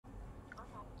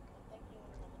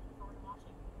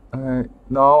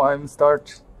Now I'm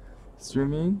start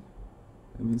streaming.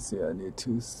 Let me see. I need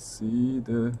to see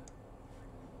the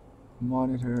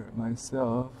monitor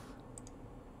myself.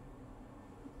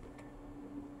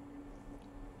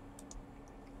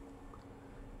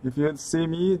 If you see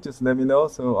me, just let me know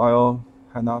so I'll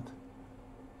hang up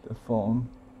the phone.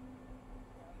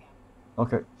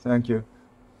 Okay, thank you.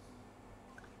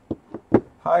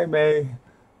 Hi, May.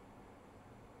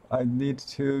 I need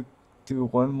to do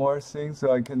one more thing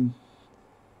so I can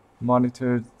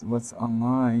monitor what's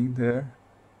online there.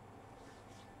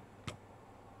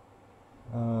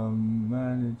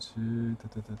 Manage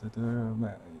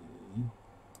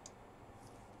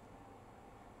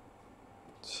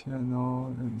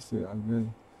channel. Let me see. I'm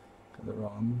gonna get it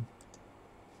wrong.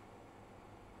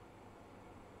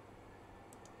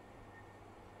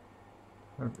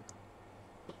 Perfect.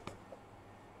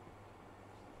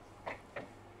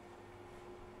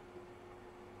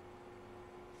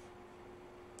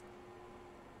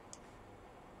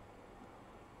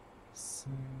 Set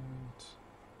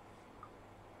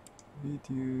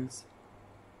videos.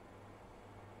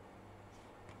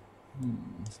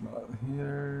 It's not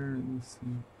here. Let me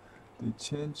see. They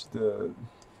changed the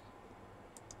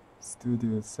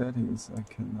studio settings. I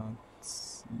cannot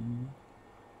see.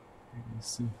 Let me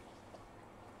see.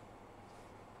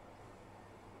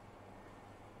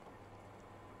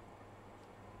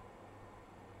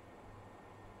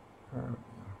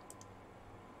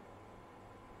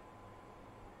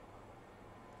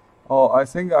 Oh, I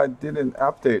think I didn't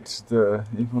update the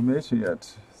information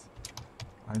yet.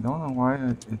 I don't know why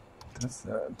it does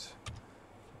that.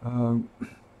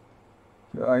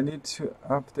 I need to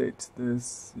update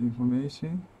this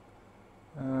information.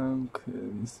 Okay,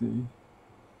 let me see.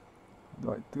 How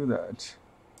do I do that?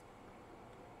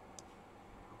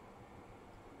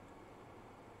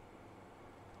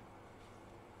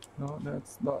 No,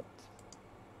 that's not.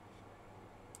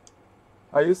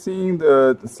 Are you seeing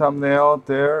the thumbnail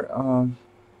there?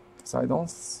 So I don't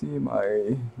see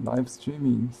my live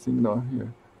streaming signal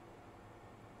here.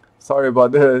 Sorry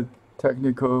about the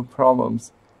technical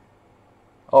problems.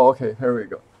 Oh, okay, here we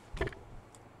go.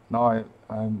 Now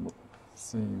I'm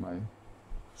seeing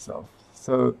myself.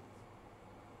 So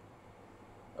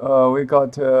we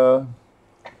got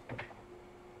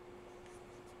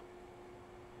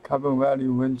Carbon Valley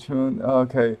Wing Chun.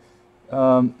 Okay.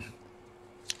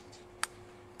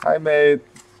 Hi, May.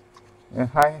 And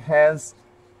hi, Hans.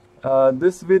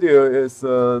 This video is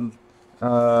a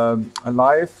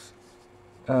live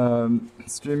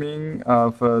streaming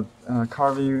of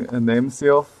carving a name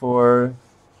seal for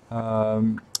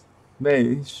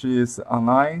May. She is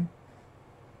online.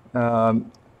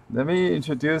 Let me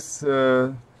introduce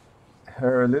her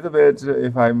a little bit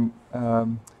if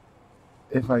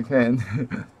I can.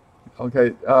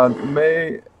 Okay,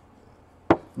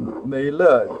 Mei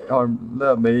Le, or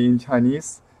Le Mei in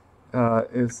Chinese,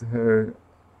 is her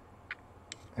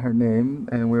name,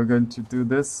 and we're going to do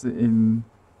this in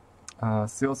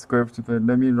seal script. But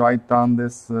let me write down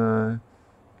this.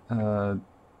 Can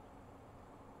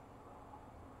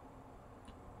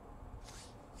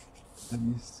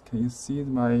you see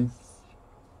my?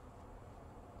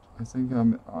 I think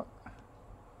I'm.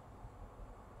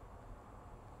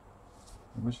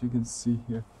 I wish you can see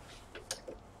here.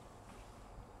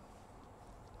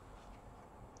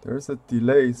 There's a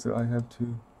delay, so I have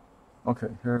to. Okay,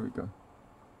 here we go.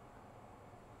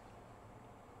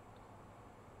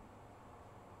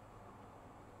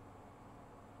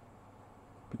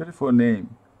 Beautiful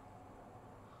name.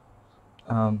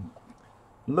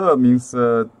 Le means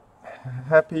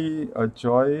happy or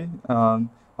joy.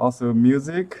 Also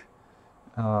music.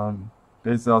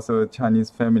 It's also a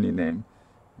Chinese family name.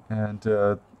 And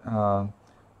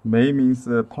Mei means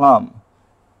plum.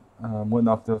 One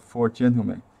of the four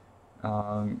gentlemen.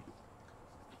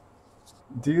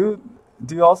 Do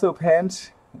you also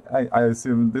paint? I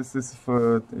assume this is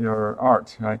for your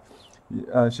art, right?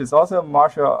 She's also a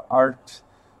martial art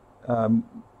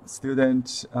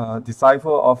student,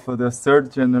 disciple of the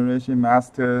third generation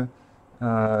master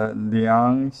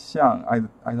Liang Xiang.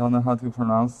 I don't know how to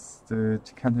pronounce the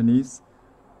Cantonese.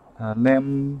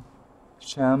 Lam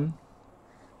Shan.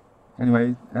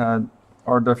 Anyway,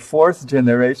 or the fourth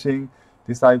generation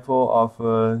disciple of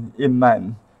Yin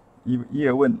Man,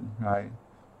 Ye Wen, right?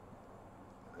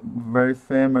 Very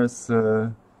famous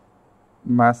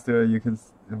master you can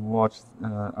watch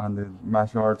on the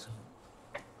martial art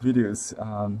videos.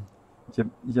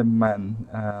 Yin Man,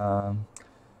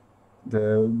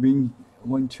 the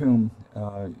Wing Chun,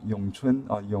 Yong Chun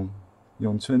or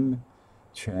Yong Chun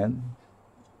Quan,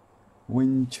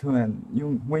 Wing Chun.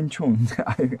 Wing Chun.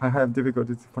 I have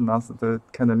difficulty to pronounce the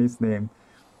Cantonese name.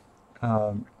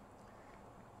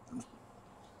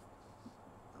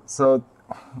 So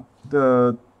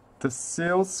the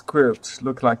seal script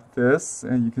look like this,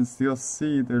 and you can still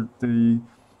see in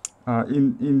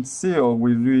seal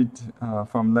we read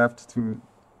from left to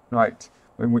right.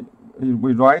 When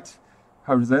we write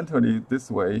horizontally this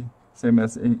way, same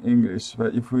as in English,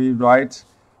 but if we write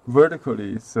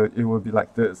vertically, so it will be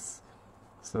like this.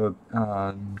 So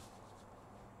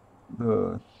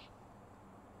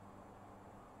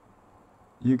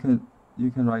you can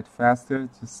write faster,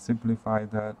 just simplify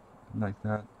that like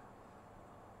that.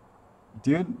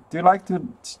 Do you like to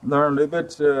learn a little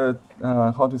bit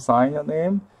how to sign your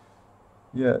name?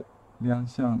 Yeah, Liang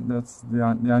Xiang. That's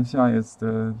Liang Xiang is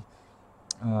the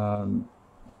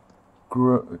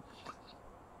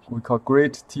we call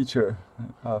great teacher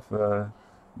of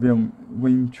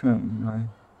Wing Chun, right?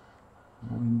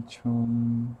 Wing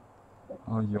Chun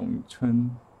or Yong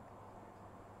Chun.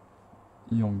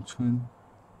 Yong Chun.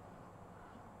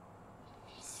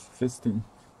 Fisting.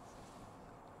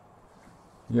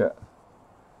 Yeah.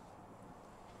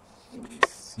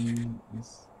 Let's see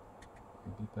this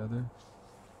maybe better.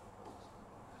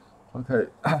 Okay,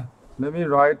 let me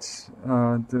write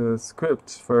the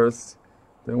script first,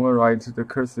 then we'll write the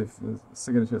cursive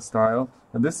signature style.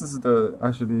 And this is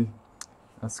actually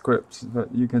a script,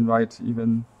 but you can write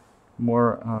even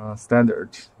more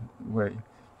standard way.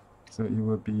 So it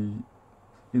will be,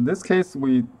 in this case,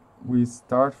 we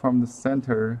start from the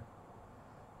center,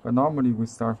 but normally we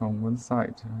start from one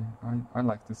side. I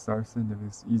like to start center,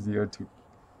 it's easier to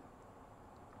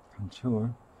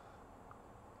control.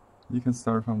 You can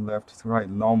start from left to right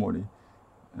normally,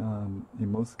 in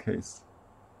most cases.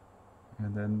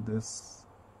 And then this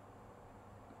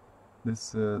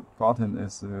button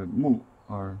is mu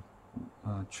or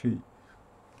tree.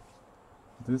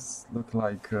 This look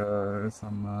like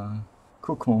some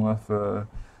cocoon of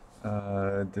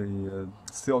the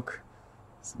silk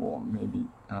swarm, maybe.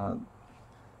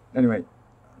 Anyway,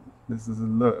 this is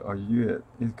le or yue.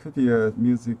 It could be a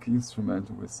music instrument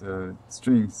with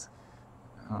strings.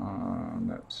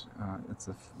 It's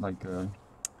like a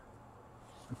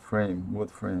frame,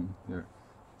 wood frame there.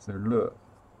 So le,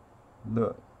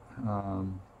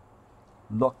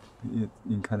 lock it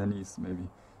in Cantonese maybe.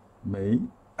 Mei,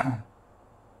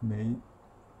 mei.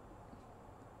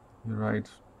 You write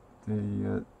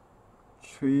the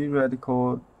tree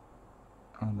radical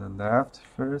on the left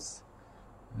first,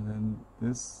 and then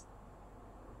this.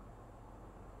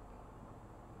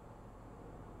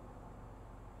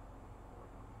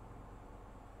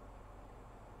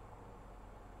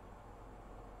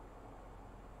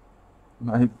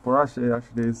 My brush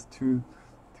actually is too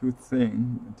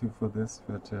thin for this,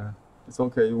 but it's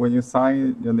okay. When you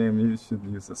sign your name, you should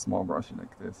use a small brush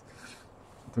like this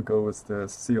to go with the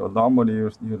seal. Normally,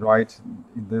 you write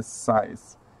in this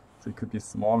size, so it could be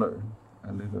smaller.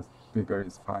 A little bigger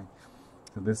is fine.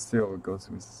 So this seal goes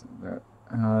with that.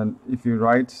 And if you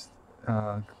write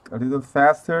a little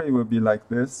faster, it will be like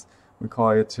this. We call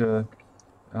it.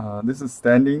 This is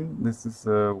standing. This is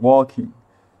walking.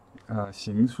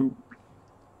 行书.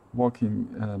 Walking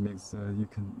means you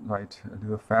can write a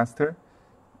little faster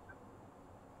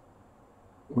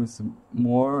with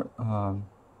more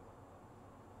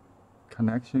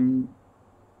connection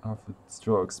of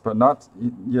strokes, but not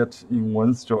yet in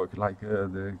one stroke like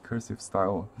the cursive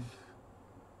style.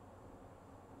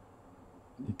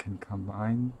 You can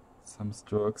combine some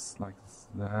strokes like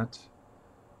that.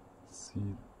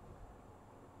 See,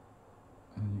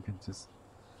 and you can just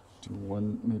do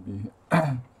one, maybe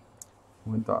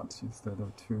one dot instead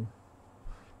of two.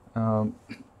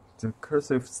 The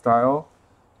cursive style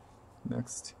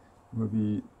next will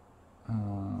be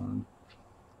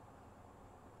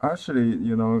actually,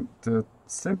 the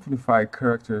simplified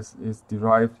characters is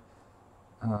derived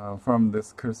from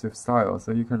this cursive style,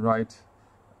 so you can write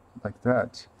like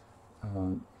that.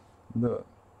 Le.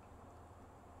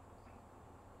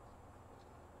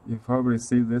 You probably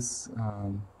see this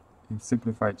in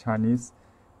simplified Chinese,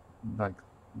 like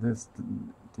this,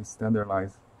 to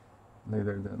standardize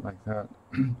later like that.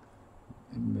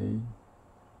 It may.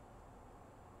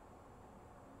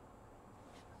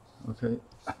 Okay,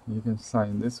 you can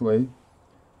sign this way.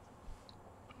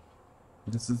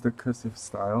 This is the cursive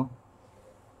style.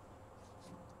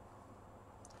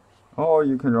 Or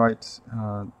you can write,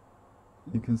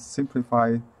 you can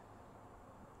simplify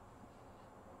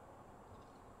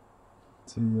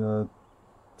the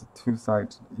two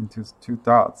sides into two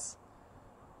dots,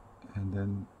 and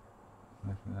then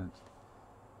like that.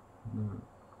 A little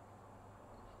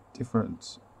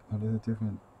different.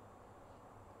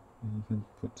 You can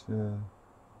put.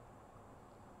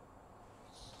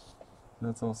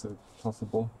 That's also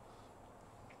possible.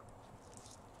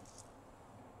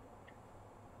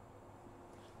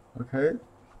 Okay.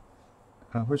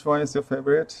 Which one is your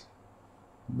favorite?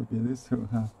 Maybe these two.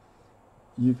 Huh?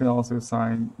 You can also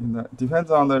sign in that.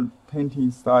 Depends on the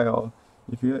painting style.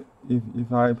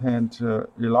 If I paint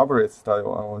elaborate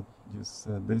style, I will use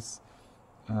this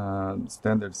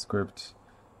standard script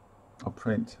or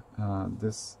print.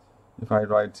 This, if I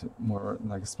write more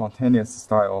like spontaneous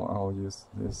style, I'll use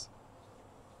this.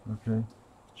 Okay.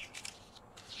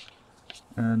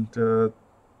 And the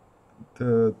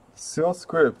seal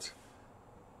script,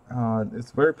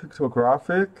 it's very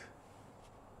pictographic.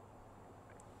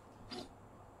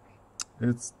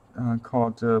 It's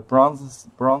called bronze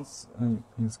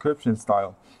inscription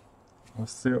style. Or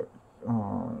seal.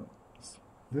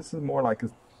 This is more like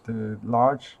the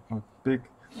large or big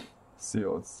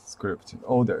seal script,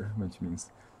 older, which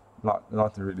means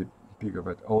not really bigger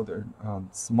but older.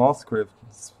 Small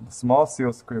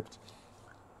seal script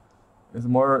is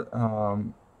more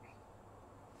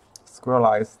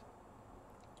squareized.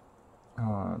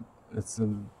 It's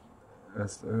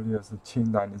as early as the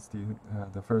Qing dynasty,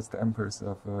 the first empress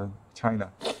of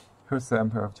China, first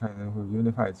emperor of China who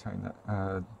unified China,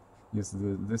 used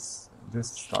this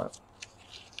style.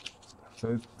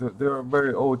 So they're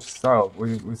very old style.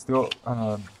 We still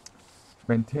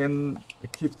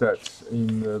keep that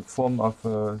in the form of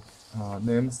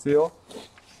name seal.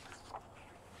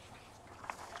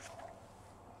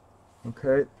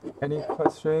 Okay, any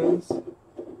questions?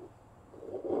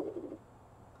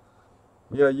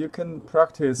 Yeah, you can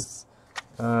practice.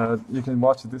 You can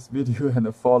watch this video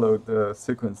and follow the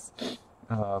sequence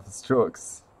of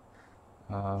strokes.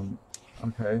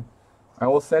 Okay, I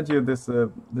will send you this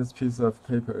piece of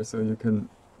paper so you can.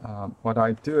 What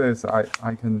I do is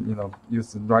I can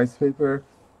use rice paper.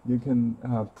 You can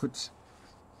put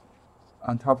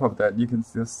on top of that. You can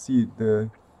still see you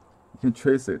can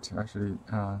trace it actually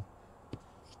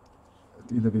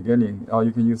in the beginning, or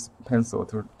you can use pencil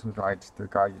to write the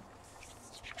guide.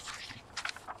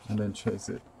 And then trace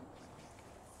it.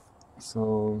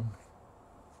 So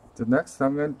the next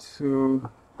I'm going to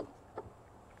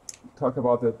talk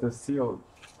about the seal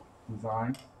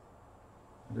design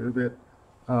a little bit.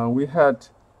 We had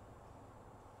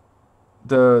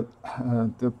the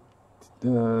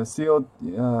seal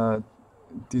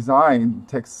design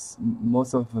takes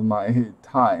most of my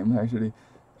time actually.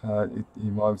 It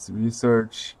involves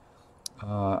research.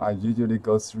 I usually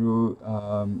go through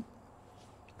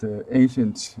the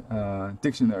ancient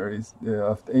dictionaries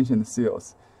of the ancient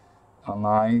seals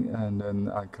online, and then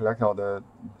I collect all the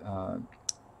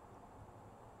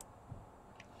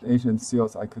ancient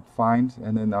seals I could find,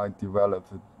 and then I develop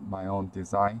my own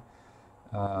design.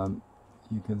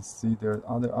 You can see there are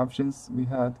other options we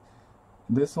had.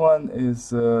 This one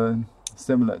is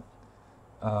similar.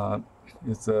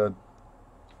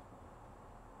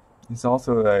 It's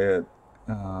also a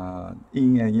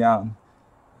yin and yang.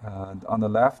 On the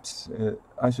left,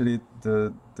 actually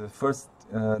the first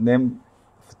name,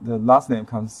 the last name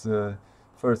comes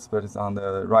first, but it's on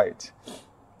the right.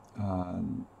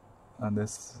 On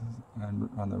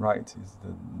the right is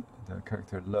the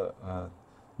character le,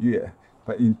 yue.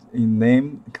 But in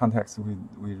name context,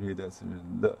 we read as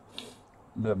le.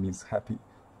 Le means happy,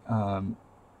 and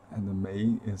the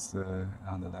mei is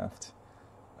on the left.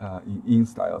 In yin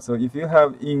style. So if you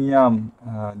have yin yang,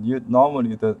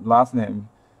 normally the last name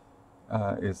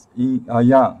is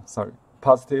yang, sorry,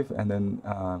 positive, and then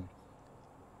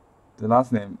the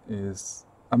last name is,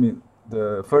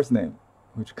 the first name,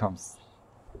 which comes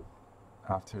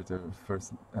after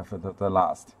the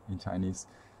last in Chinese,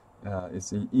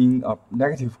 is in yin of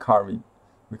negative carving.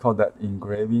 We call that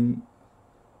engraving.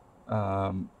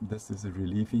 This is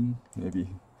relieving, maybe.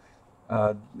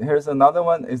 Here's another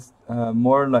one. It's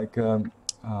more like the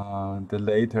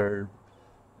later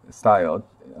style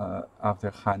after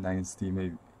Han Dynasty.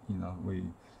 Maybe we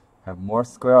have more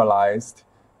squareized,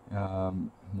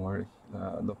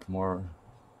 look more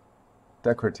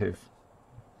decorative.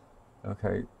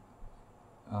 Okay,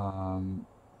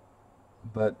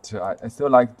 but I still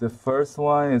like the first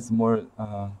one. It's more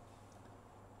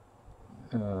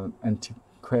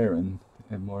antiquarian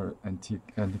and more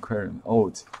antiquarian,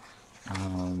 old.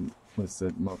 With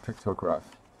more pictograph.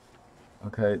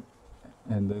 Okay,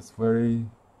 and it's very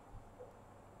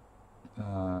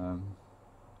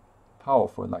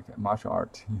powerful, like martial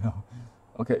art,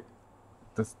 Okay,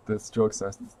 the strokes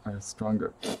are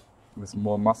stronger, with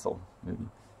more muscle, maybe.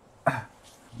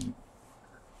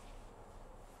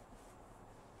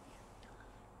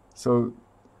 So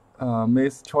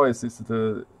May's choice is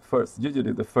the first.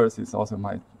 Usually the first is also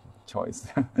my choice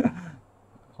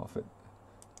of it.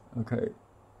 Okay.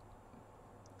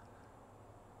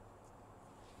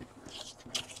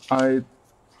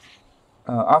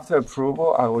 After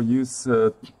approval, I will use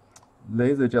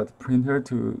LaserJet printer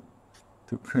to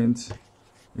print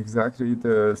exactly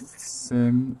the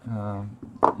same,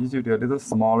 usually a little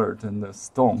smaller than the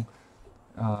stone.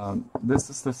 This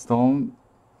is the stone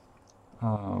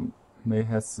May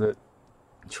has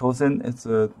chosen. It's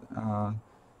a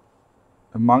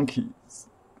monkey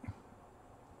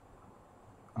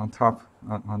on top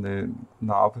on the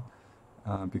knob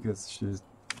because she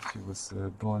was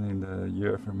born in the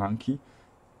year of a monkey.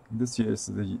 This year is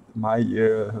my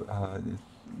year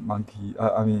monkey.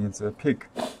 I mean, it's a pig.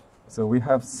 So we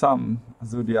have some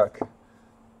zodiac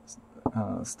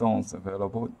stones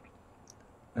available.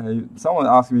 Someone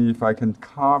asked me if I can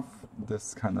carve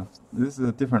this kind of. This is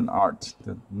a different art,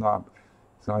 the knob.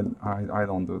 So I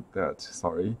don't do that.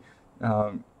 Sorry,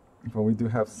 but we do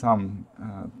have some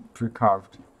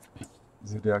pre-carved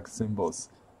zodiac symbols,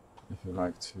 if you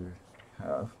like to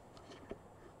have.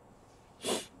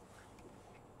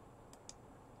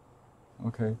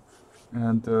 Okay,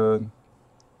 and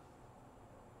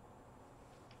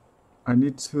I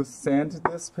need to sand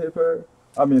this paper.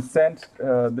 I mean, sand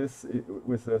this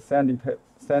with a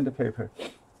sandpaper.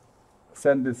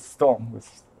 Sand this stone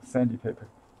with sandy paper.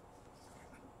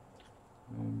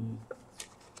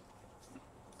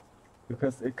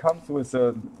 Because it comes with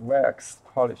a wax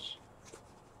polish.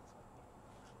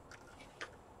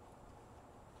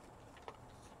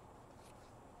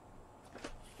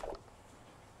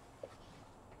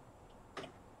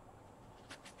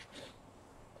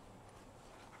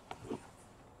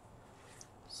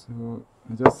 So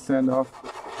I just sand off.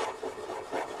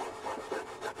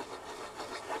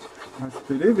 I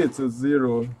believe it's a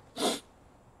zero.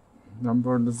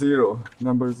 Number zero.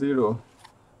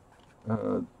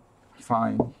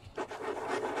 Fine.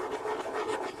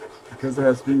 Because it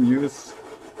has been used,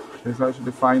 it's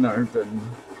actually finer than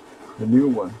the new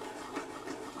one.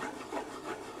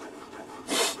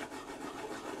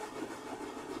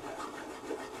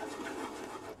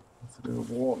 It's a little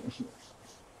warm here.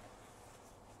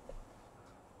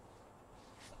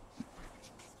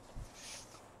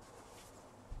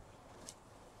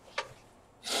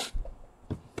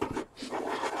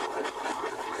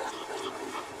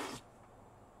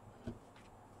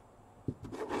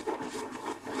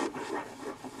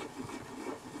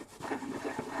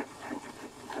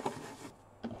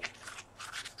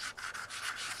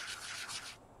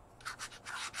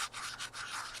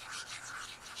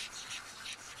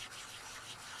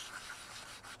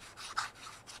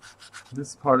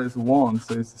 This part is worn,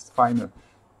 so it's finer.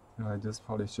 I just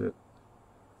polish it.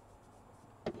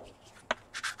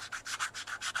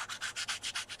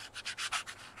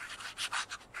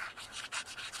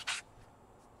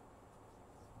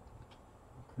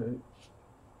 Okay.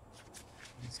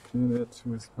 Just clean it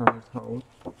with paper towel.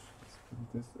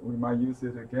 We might use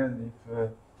it again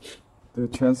if the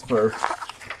transfer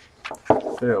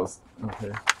fails.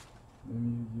 Okay. Let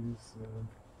me use.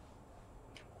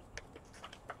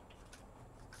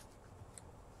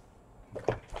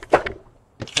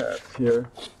 Pad here.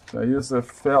 So I use a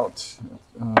felt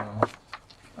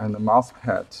and a mouse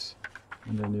pad,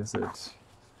 and then use it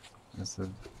as a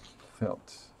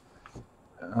felt.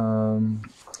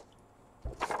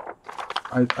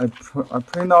 I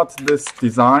print out this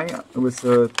design with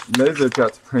a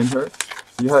LaserJet printer.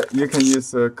 You can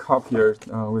use a copier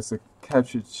with a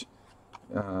cartridge,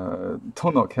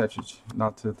 toner cartridge,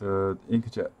 not the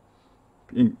inkjet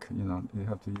ink. You know, you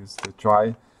have to use the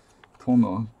dry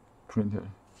toner printer.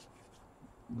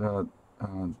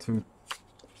 To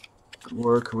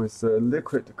work with a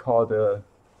liquid called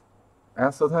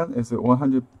acetone. It's a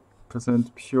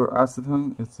 100% pure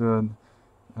acetone. It's a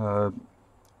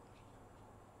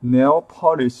nail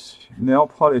polish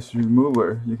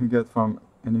remover you can get from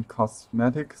any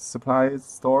cosmetic supply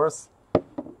stores.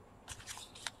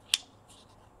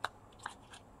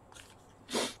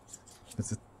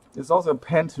 It's also a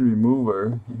paint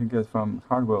remover you can get from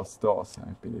hardware stores,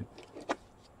 I believe.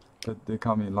 But they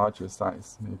come in larger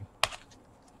size, maybe.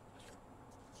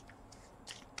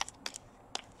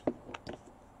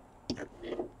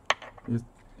 It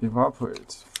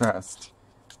evaporates fast.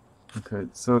 Okay,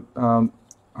 so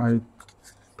I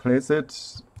place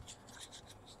it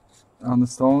on the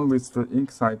stone with the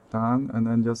ink side down, and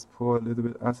then just pour a little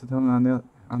bit acetone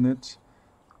on it.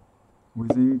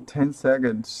 Within 10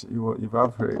 seconds, it will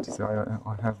evaporate. So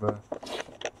I have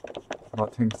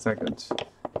about 10 seconds.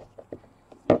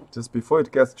 Just before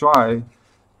it gets dry,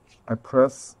 I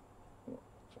press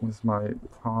with my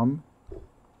palm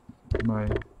my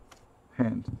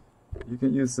hand. You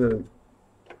can use a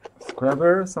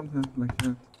scrubber, something like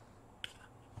that.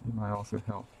 It might also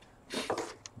help.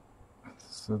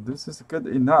 So this is good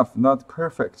enough, not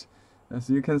perfect. As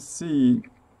you can see,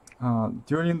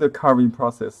 during the carving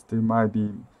process, there might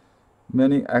be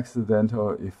many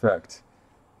accidental effects.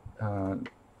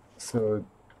 So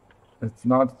it's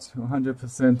not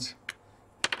 100%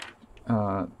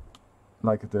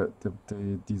 like the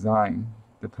design,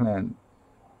 the plan.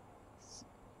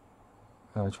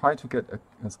 Try to get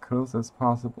as close as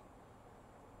possible.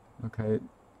 Okay.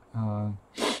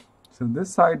 So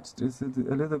this side is a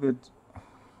little bit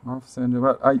off center,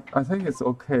 but I think it's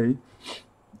okay.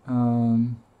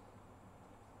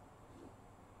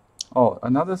 Oh,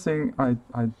 another thing I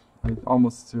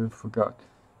almost forgot.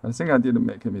 I think I didn't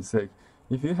make a mistake.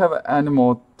 If you have an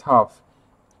animal top,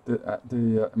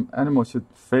 the animal should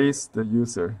face the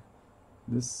user.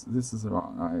 This is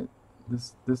wrong. Right?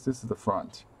 This is the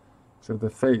front. So the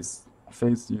face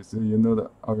you, so you know the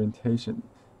orientation.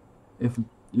 If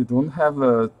you don't have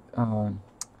a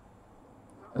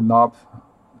knob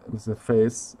with a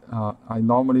face, I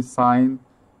normally sign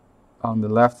on the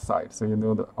left side, so you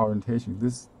know the orientation.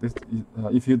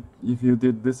 If you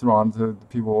did this wrong, the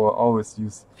people will always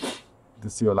use the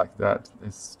seal like that.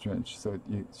 It's strange. So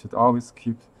you should always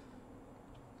keep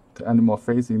the animal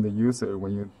facing the user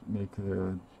when you make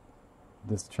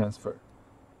this transfer.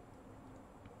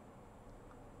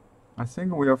 I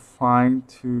think we are fine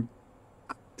to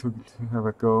have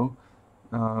a go.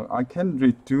 I can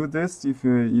redo this if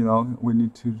we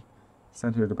need to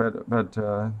center it better, but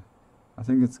I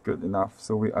think it's good enough.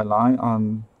 So we align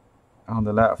on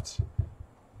the left.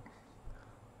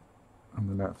 On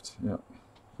the left, yeah.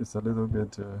 It's a little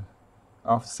bit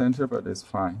off center, but it's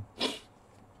fine.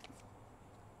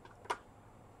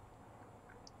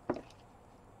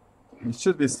 It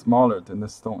should be smaller than the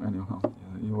stone anyhow.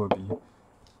 Yeah, it will be.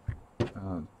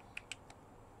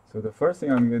 So the first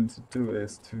thing I'm going to do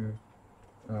is to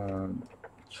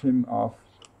trim off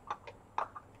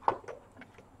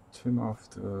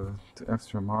the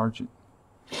extra margin.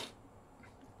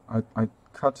 I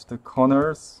cut the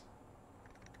corners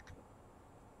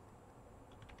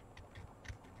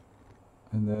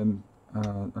and then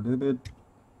a little bit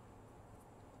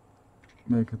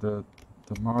make the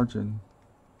margin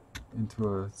into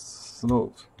a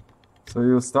slope. So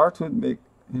you start to make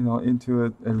into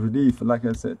a relief. Like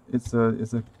I said, it's a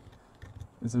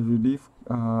relief,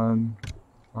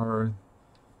 or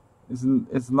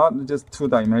it's not just 2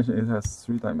 dimensions. It has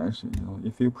 3 dimensions.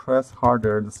 If you press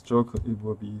harder, the stroke it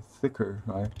will be thicker,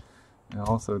 right? And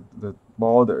also the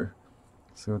border.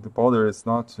 So the border is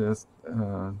not just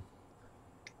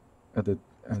at a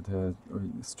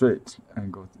straight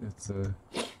angle. It's a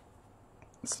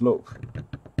slope.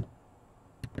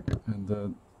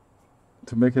 And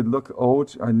to make it look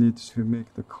old, I need to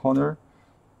make the corner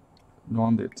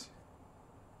rounded.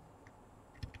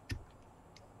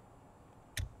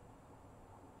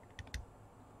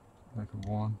 Like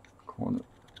one corner.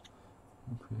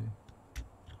 Okay.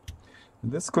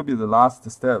 And this could be the last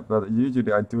step, but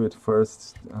usually I do it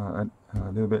first a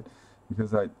little bit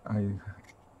because I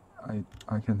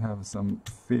can have some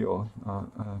feeling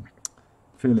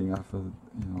of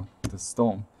the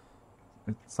stone.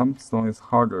 Some stone is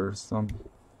harder, some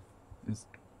is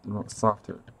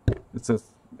softer. It's a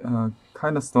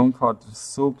kind of stone called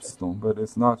soapstone, but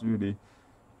it's not really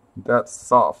that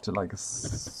soft like a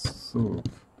soap.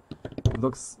 It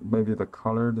looks maybe the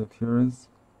color, the appearance.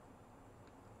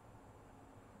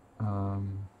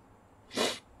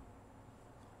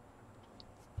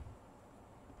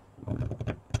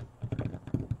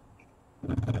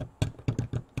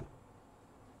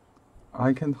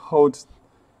 I can hold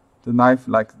the knife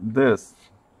like this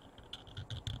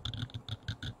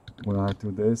when I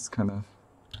do this kind of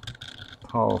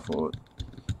powerful.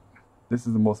 This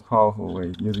is the most powerful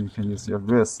way. You can use your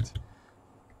wrist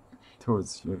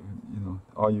towards your,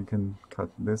 or you can cut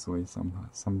this way.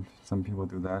 Some people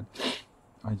do that.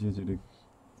 I usually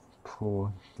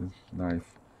pull the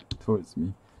knife towards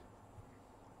me.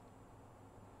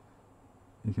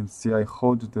 You can see I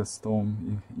hold the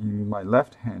stone in my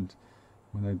left hand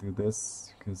when I do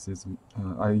this, because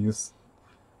I use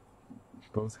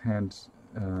both hands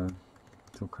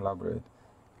to collaborate.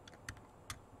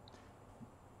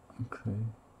 Okay.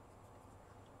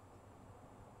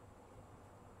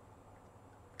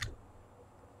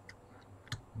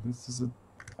 This is a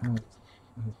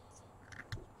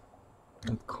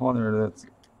corner that's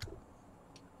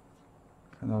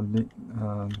kind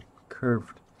of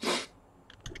curved.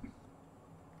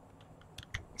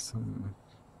 So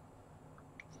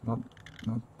it's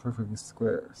not perfectly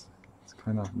square. It's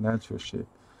kind of natural shape.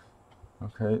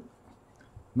 Okay.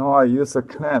 Now I use a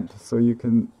clamp so you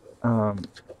can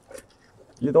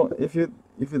you don't if you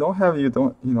don't have you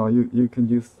don't you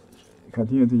can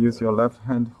continue to use your left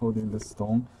hand holding the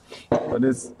stone, but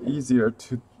it's easier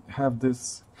to have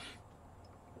this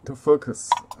to focus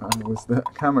with the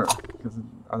camera, because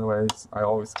otherwise I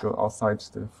always go outside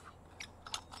the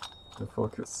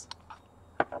focus.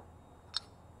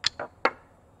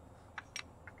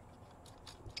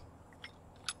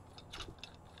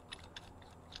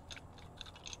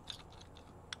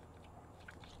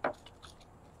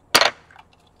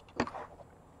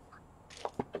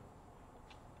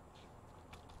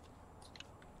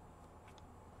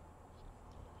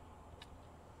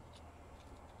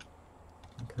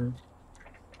 Okay.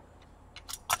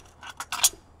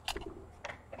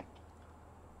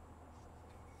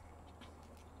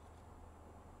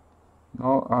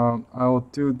 Now I will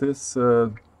do this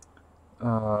le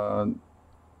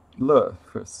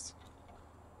first.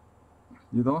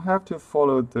 You don't have to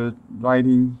follow the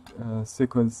writing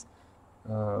sequence,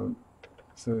 so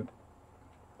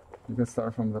you can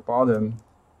start from the bottom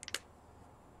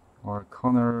or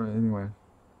corner anywhere.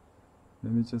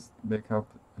 Let me just make up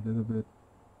a little bit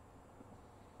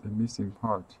the missing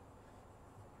part.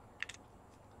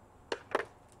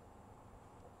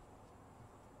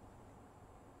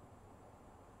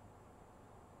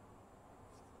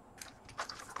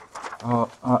 I'll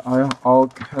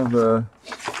have a.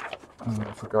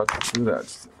 I forgot to do that.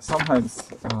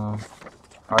 Sometimes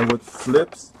I would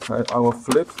flip. I will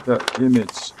flip the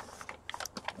image.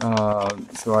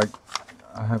 So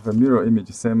I have a mirror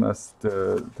image, same as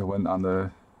the one on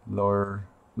the lower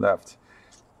left.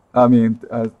 I mean,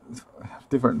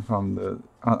 different from the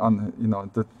on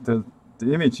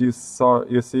the image you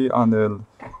see on the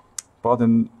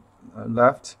bottom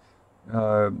left.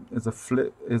 Is a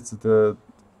flip. It's the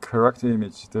correct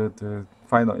image, the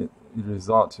final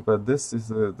result. But this is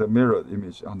the mirrored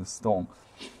image on the stone.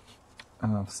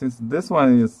 Since this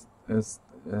one is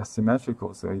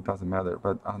symmetrical, so it doesn't matter.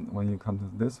 But when you come to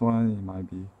this one, it might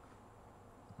be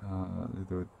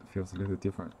feels a little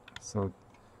different. So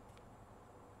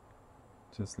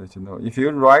just let you know. If you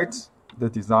write the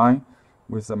design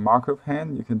with a marker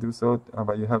pen, you can do so,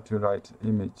 but you have to write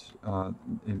image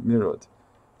mirrored.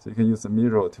 So you can use a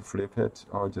mirror to flip it,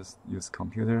 or just use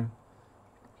computer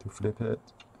to flip it.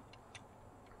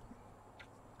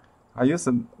 I use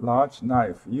a large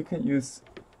knife. You can use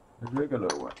a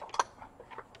regular one,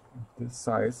 this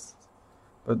size,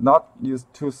 but not use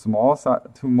too small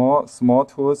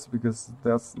tools, because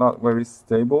that's not very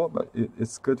stable. But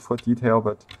it's good for detail,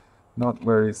 but not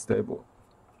very stable.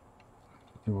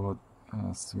 It will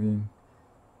swing.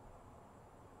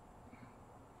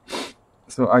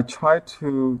 So I try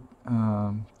to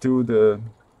do the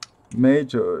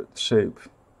major shape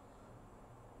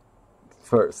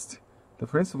first. The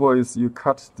principle is you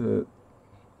cut the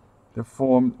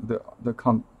form,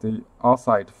 the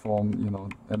outside form,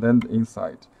 and then the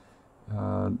inside.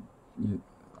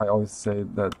 I always say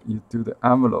that you do the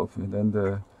envelope, and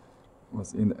then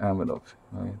what's in the envelope,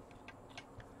 right?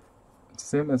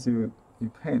 Same as you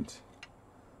paint.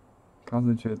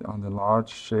 Concentrate on the large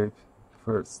shape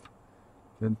first,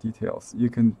 then details. You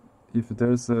can, if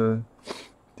there's a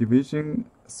division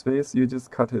space, you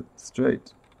just cut it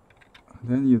straight.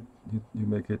 Then you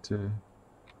make it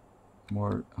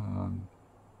more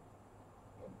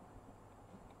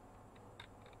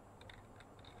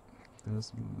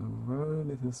there's very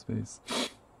little space.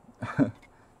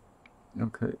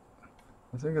 Okay,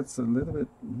 I think it's a little bit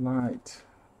light.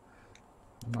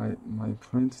 My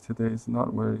print today is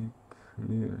not very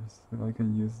clear, so I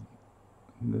can use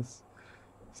this.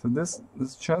 So this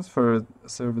transfer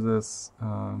serves as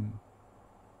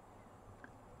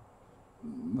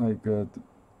like the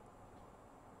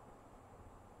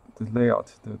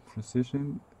layout, the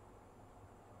precision.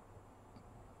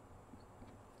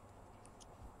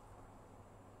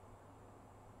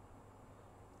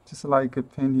 Just like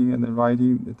painting and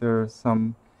writing, there's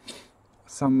some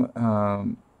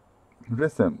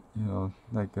rhythm,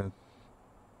 like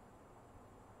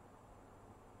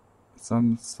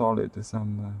some solid,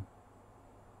 some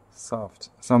soft,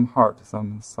 some hard,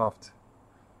 some soft.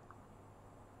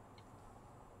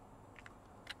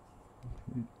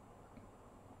 Okay.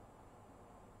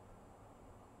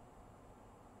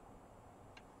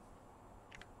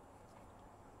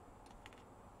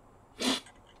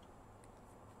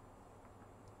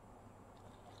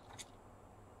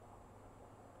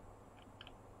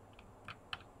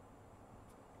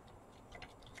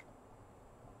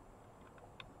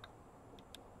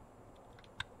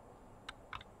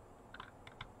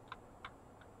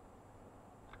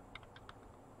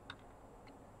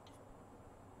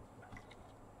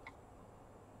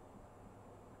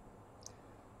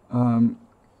 I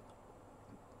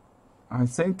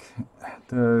think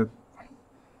the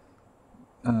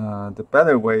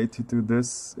better way to do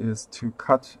this is to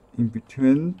cut in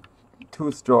between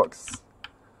two strokes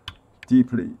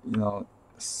deeply,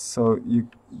 so you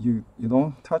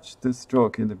don't touch the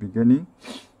stroke in the beginning.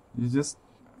 You just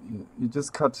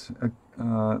cut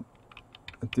a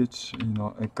ditch,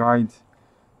 a guide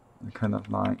kind of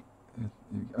line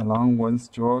along one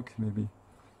stroke maybe.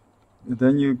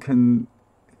 Then you can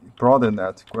broaden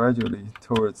that gradually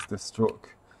towards the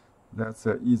stroke. That's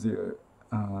an easier,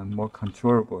 more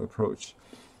controllable approach.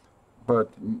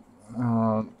 But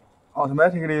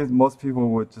automatically, most people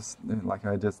would just, like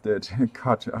I just did,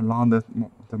 cut along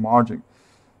the margin.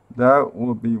 That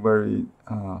will be very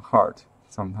hard.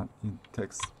 Sometimes it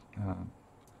takes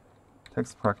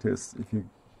practice if you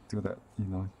do that.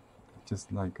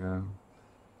 Just like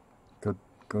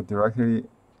go directly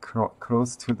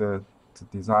close to the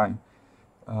design.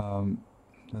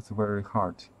 That's very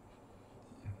hard.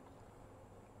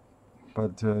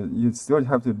 But you still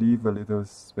have to leave a little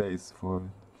space for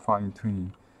fine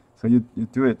tuning. So you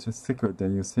do it thicker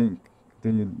than you think,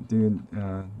 than you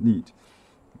need,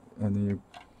 and then you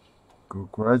go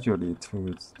gradually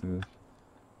towards the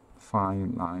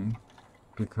fine line,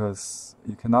 because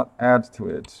you cannot add to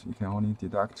it. You can only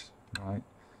deduct, right?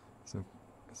 So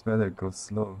it's better to go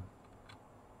slow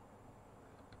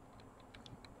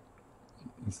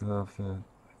instead of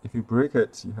if you break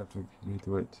it, you have to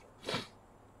redo it.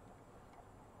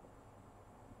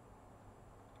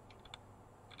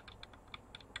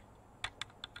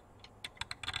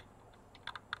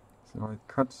 So I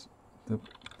cut the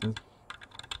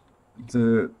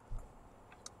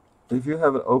if you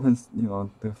have an open,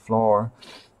 the floor,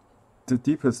 the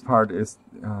deepest part is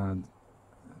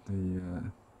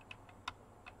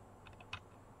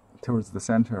towards the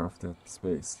center of the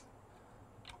space,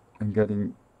 and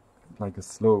getting like a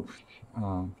slope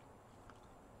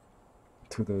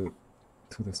to the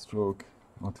stroke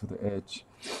or to the edge.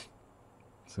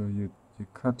 So you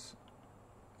cut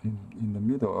in the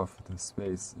middle of the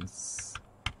space is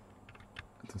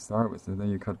to start with, and then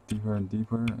you cut deeper and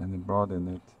deeper, and then broaden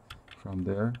it from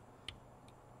there.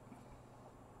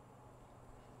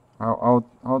 I'll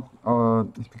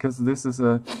because this is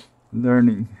a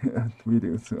learning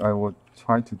video, so I will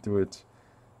try to do it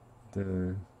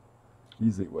the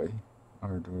easy way,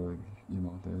 or the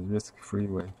the risk-free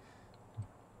way.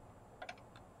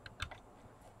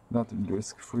 Not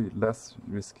risk-free, less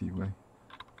risky way.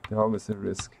 There's always a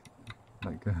risk,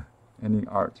 like any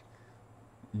art.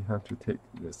 You have to take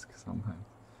risk sometimes.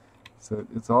 So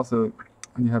it's also,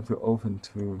 you have to open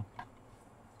to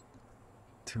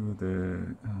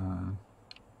the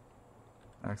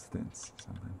accidents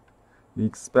sometimes. You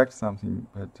expect something,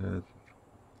 but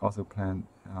also plan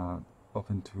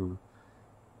open to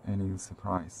any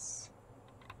surprise.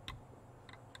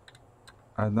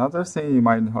 Another thing you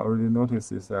might already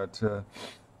notice is that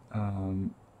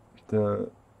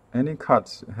any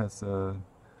cut has a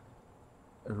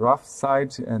rough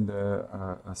side and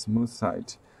a smooth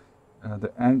side.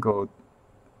 The angle,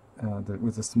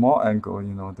 with a small angle,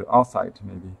 the outside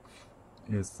maybe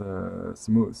is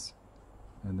smooth,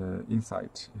 and the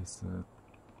inside is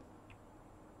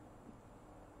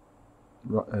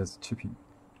chipping.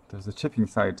 There's a chipping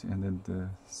side, and then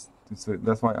so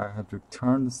that's why I have to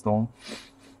turn the stone.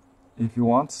 If you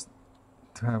want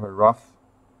to have a rough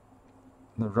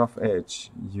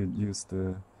edge, you use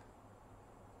the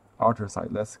outer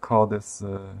side. Let's call this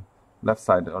left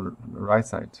side or right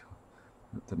side.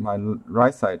 My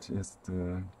right side is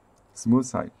the smooth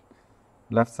side.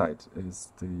 Left side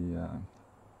is the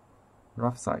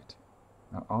rough side.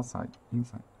 Outside,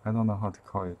 inside. I don't know how to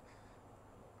call it.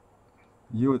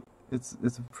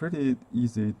 It's pretty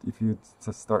easy if you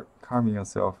just start carving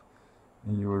yourself,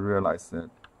 and you will realize that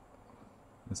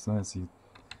as soon as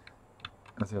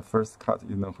your first cut,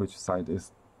 you know which side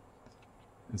is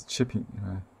chipping,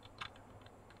 right?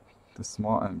 The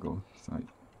small angle side.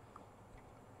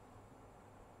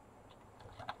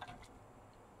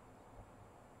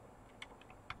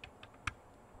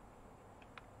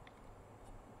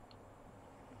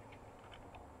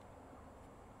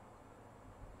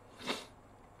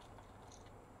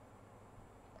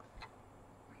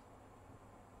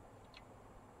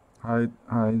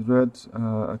 I read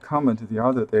a comment the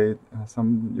other day,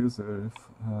 some user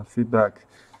feedback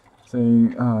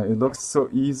saying it looks so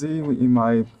easy in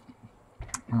my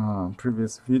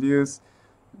previous videos.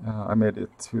 I made it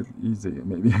too easy,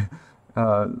 maybe,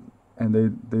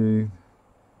 and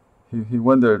he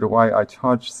wondered why I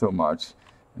charge so much,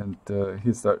 and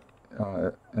he said,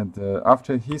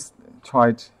 after he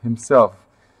tried himself,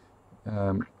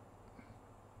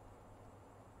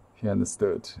 he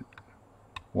understood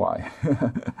why.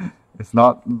 It's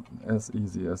not as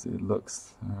easy as it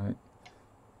looks, all right?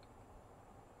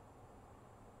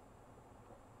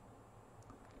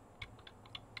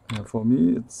 And for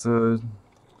me, it's I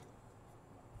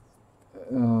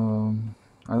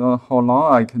don't know how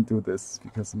long I can do this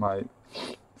because my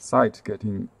sight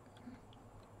getting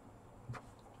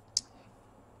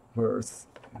worse,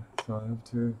 so I have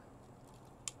to,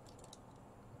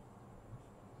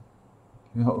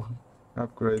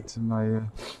 upgrade my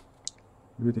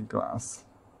reading glass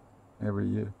every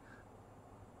year.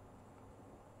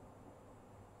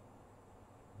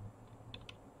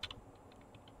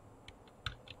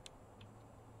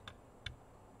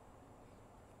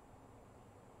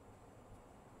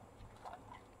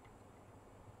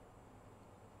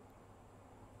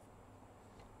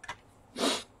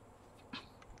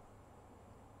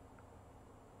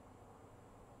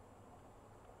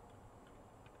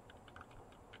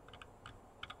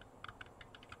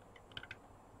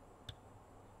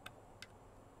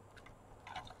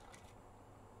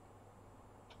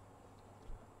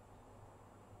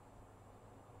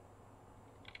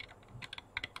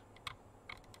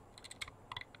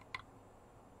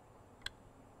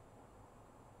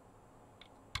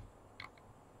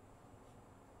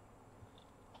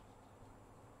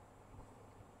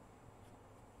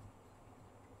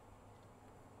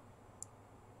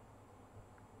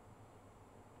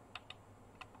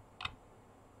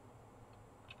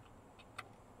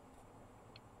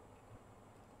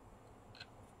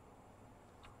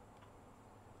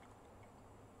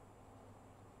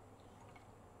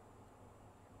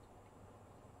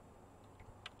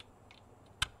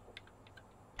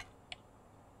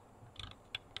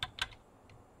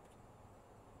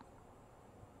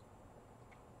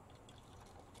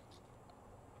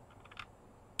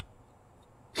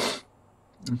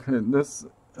 Okay, this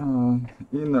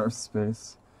inner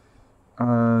space.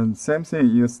 Same thing.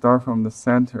 You start from the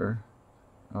center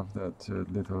of that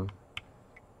little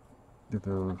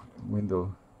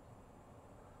window,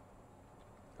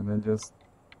 and then just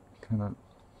kind of.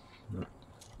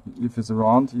 If it's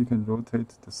round, you can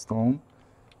rotate the stone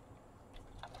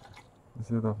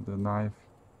instead of the knife.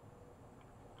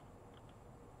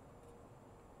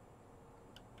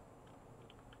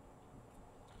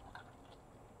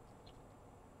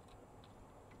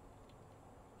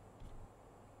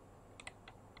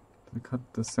 To cut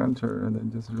the center and then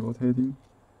just rotating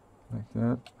like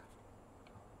that.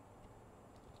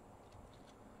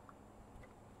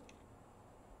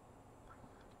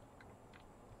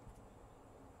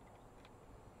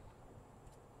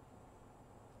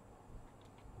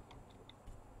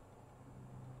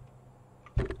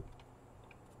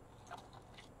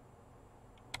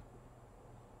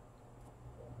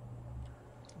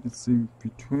 It's in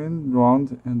between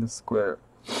round and the square.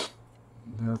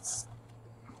 That's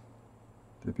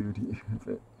the beauty of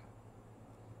it.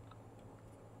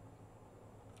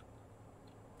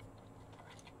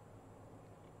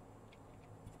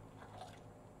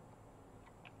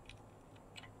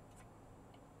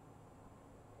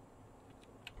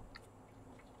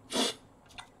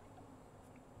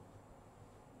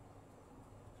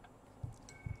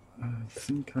 I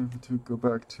think I have to go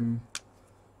back to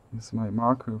use my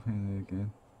marker pen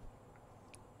again.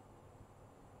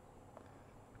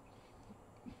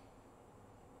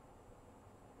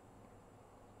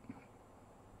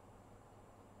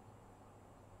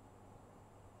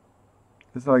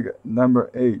 It's like number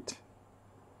 8.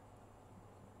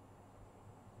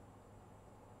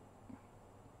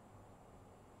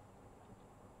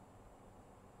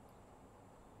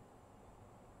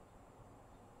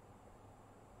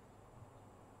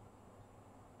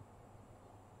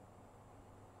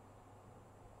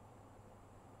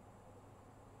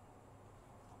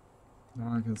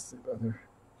 Now I can see better.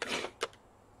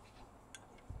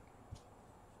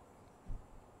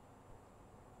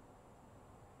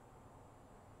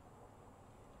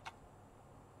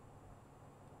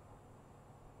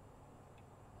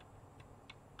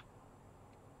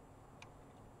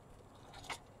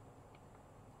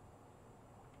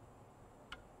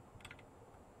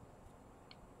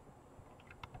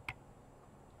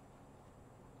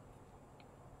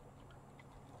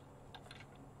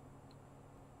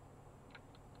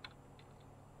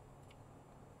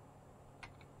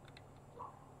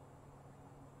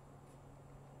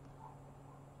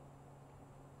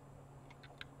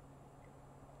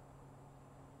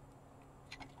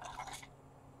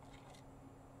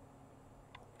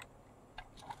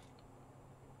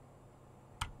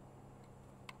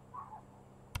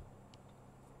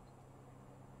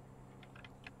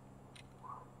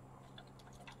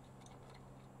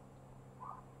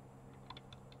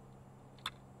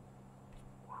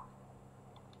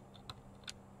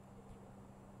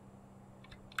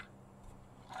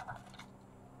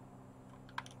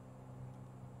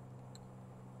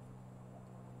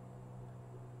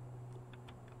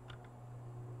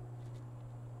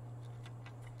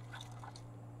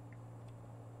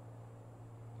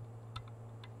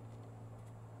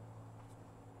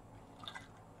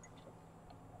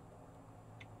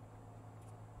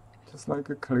 Just like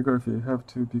a calligraphy, you have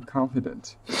to be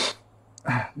confident.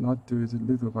 Not do it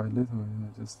little by little,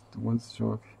 just one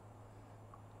stroke.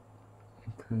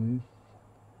 Okay.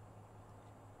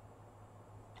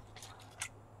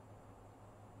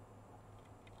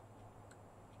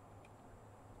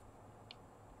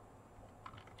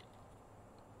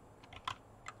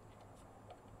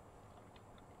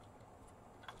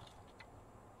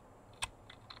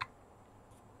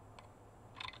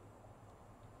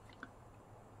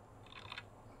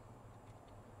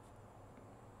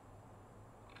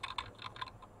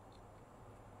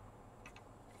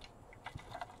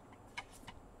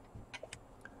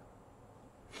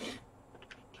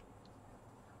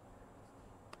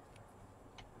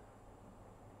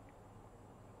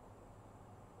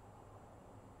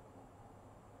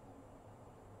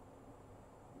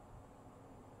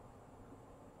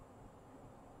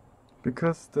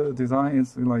 Because the design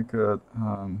is like a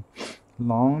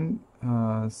long,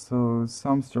 so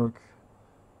some stroke,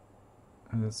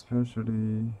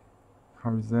 especially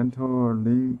horizontal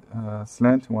or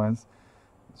slant ones,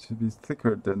 should be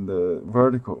thicker than the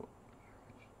vertical.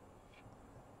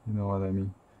 You know what I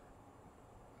mean?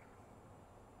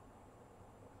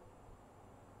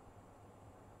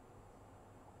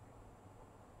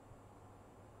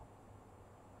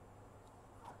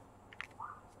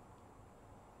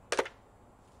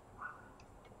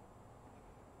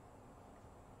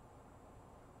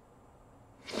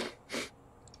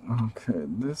 Okay,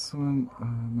 this one,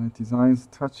 my design is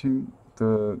touching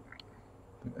the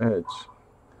edge.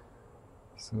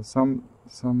 So some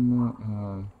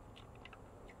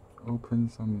open,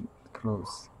 some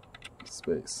close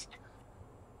space,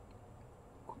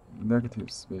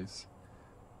 negative space.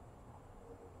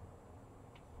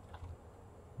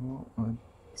 Well, I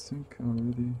think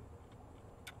already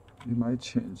it might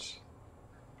change.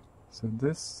 So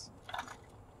this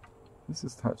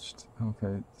is touched.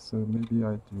 Okay, so maybe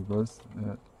I reverse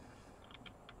that.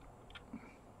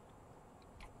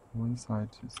 One side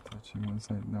is touching, one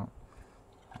side not.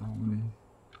 Only.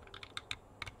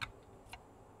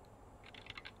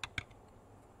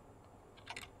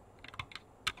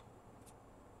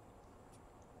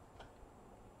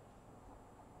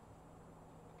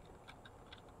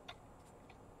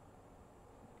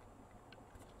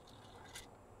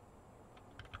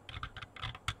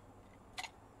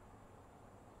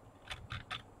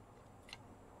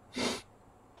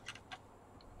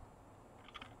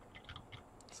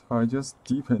 So I just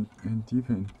deepen and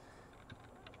deepen.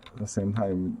 At the same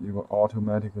time, you will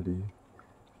automatically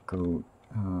go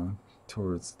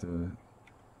towards the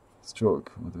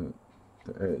stroke or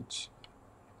the edge.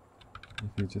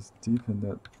 If you just deepen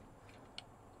that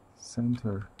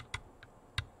center.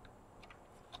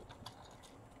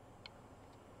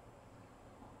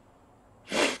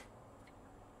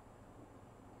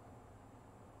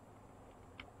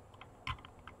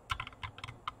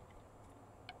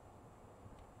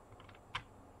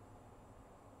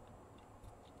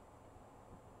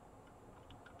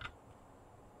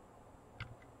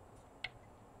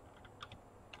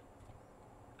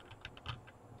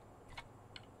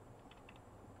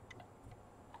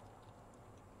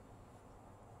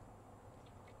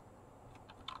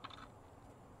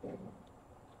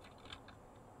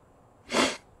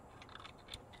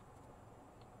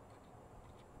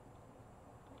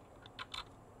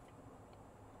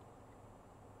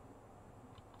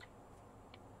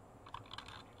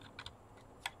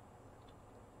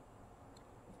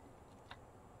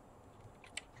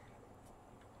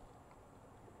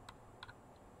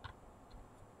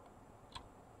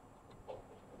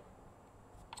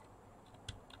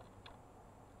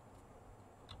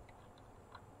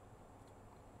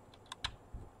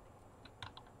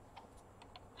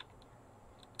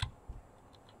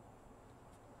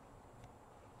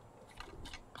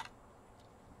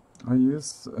 I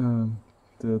use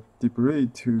the debris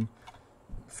to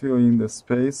fill in the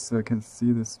space so I can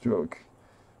see the stroke.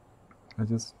 I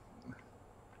just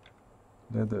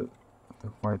let the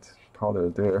white powder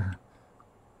there.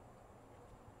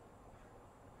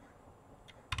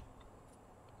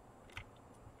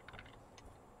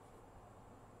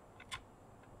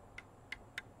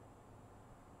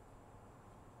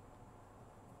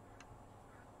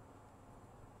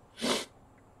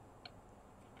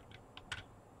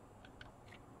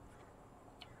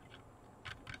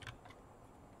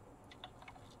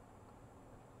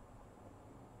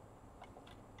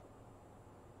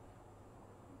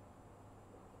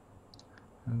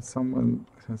 And someone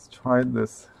has tried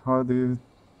this. How do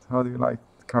you like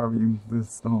carving this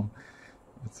stone?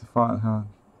 It's fun, huh?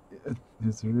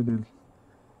 It's really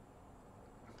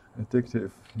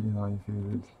addictive, if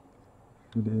you're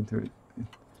really into it.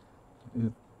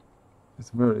 it's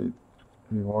very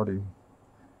rewarding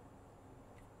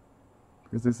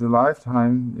because it's a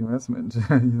lifetime investment.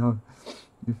 You know,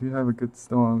 if you have a good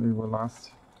stone, it will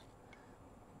last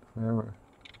forever.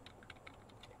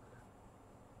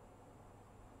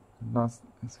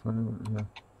 It's forever, yeah.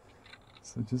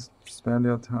 So just spend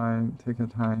your time, take your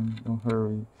time, don't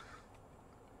hurry.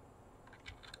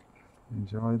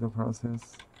 Enjoy the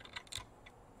process.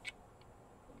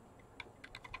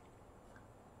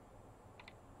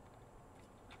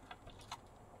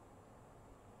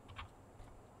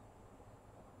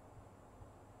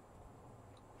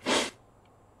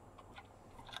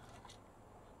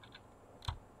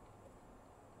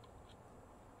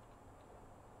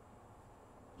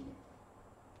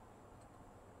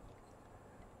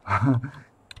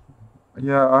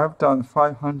 Yeah, I've done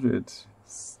 500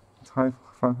 sales.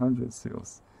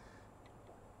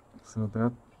 So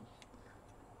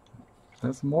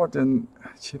that's more than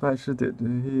Qi Baishi did.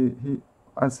 He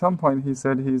at some point he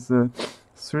said he's a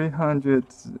 300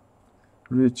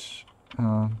 rich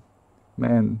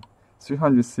man,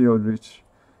 300 seal rich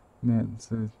man.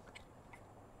 So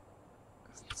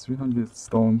 300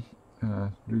 stone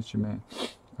rich man.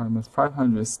 I'm a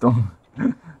 500 stone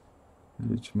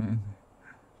rich man.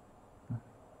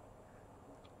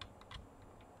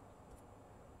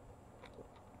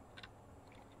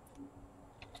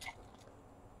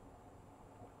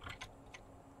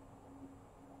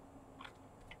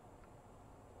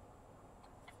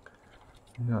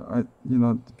 Yeah, you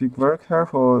know, be very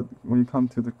careful when you come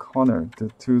to the corner. The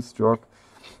two-stroke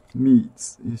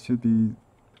meets. It should be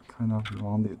kind of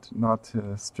rounded, not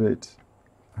a straight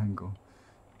angle.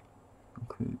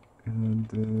 Okay, and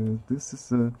this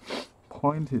is a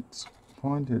pointed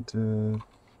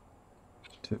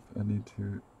tip. I need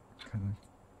to kind of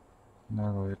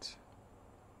narrow it,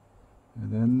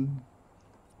 and then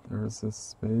there's a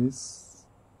space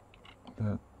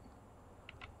that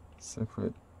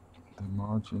separates the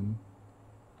margin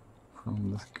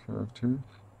from this character.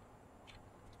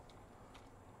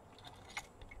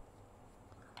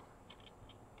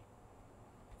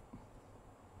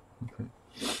 Okay.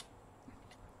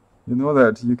 You know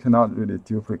that you cannot really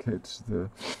duplicate the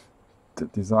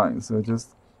design, so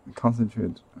just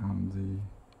concentrate on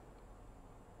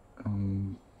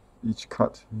each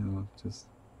cut. You know, just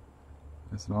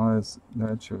as long as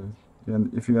natural,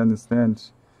 and if you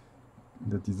understand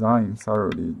the design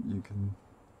thoroughly,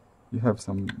 you have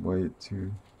some way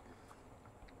to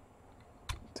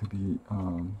be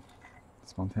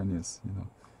spontaneous, you know.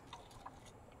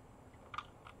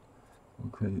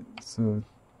 Okay, so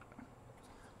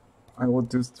I will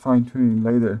do fine-tuning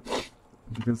later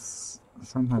because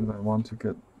sometimes I want to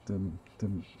get the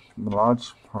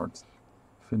large part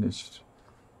finished,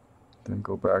 then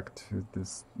go back to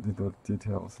this little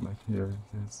details. Like here,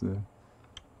 there's a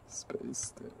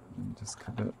space there. Let me just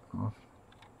cut that off.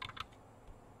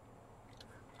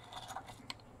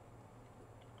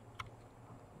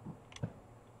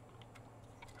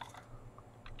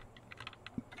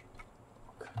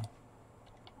 Okay.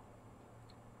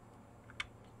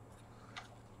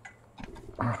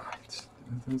 All right.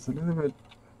 There's a little bit.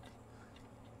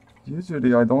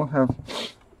 Usually, I don't have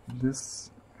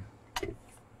this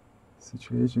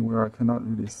situation where I cannot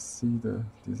really see the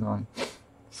design,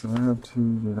 so I have to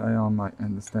rely on my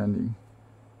understanding.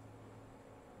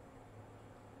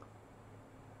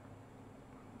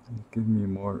 It gives me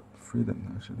more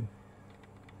freedom, actually.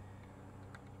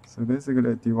 So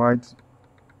basically, I divide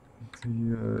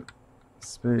the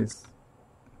space.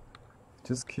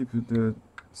 Just keep the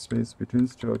space between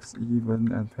strokes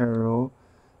even and parallel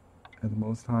at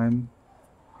most time.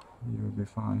 You will be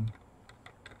fine.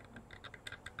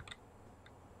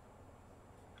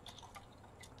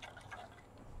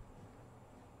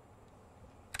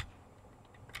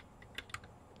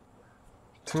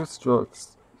 Two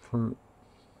strokes per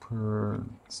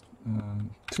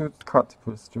two cut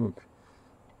per stroke.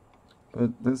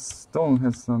 But this stone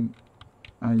has some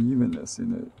unevenness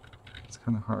in it. It's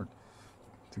kind of hard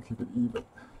to keep it even,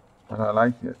 but I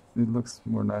like it. It looks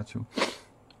more natural.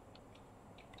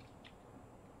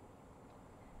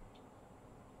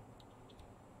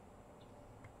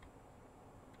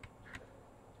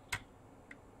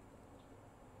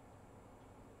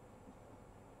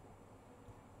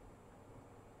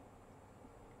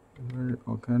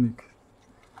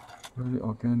 Very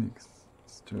organic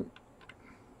stroke.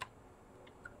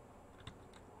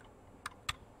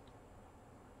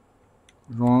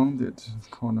 Rounded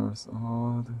corners,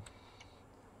 all the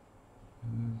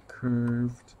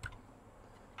curved.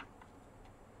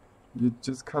 You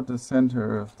just cut the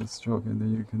center of the stroke and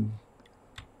then you can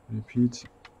repeat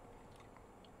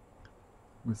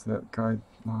with that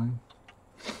guideline.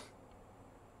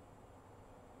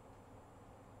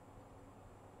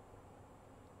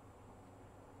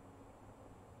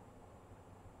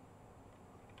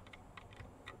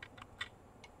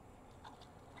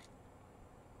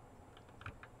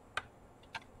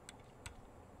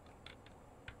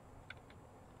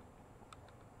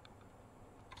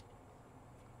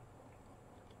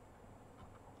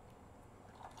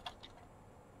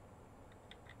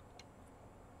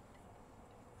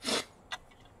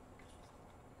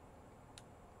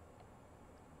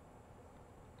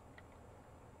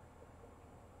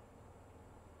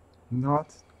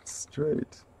 Not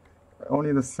straight.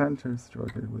 Only the center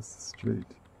stroke it was straight.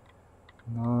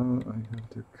 Now I have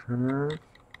to curve.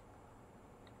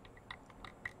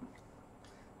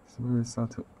 It's very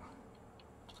subtle.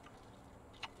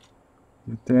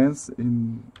 You dance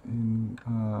in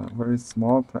a very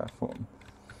small platform.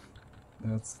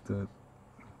 That's the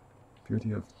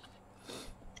beauty of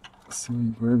seal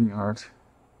engraving art.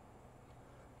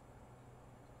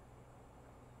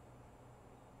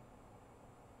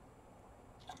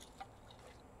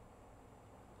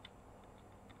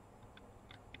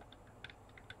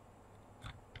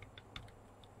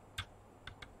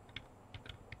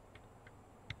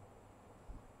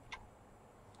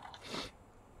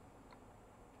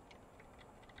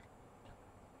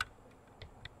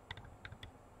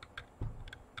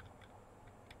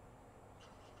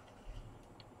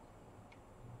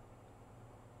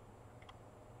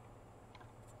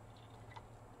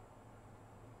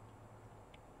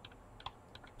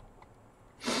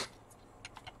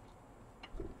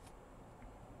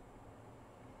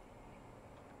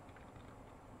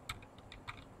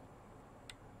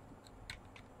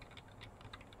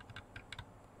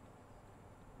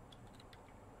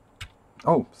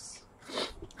 Oops.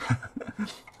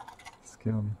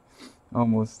 Scare me.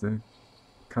 Almost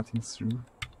cutting through.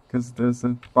 Because there's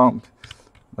a bump,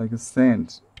 like a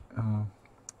sand.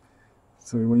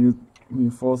 So when you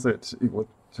force it, it would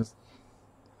just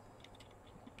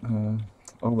go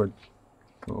over.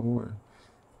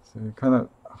 So kind of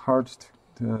hard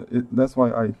to, that's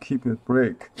why I keep a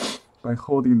break by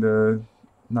holding the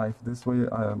knife this way.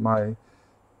 My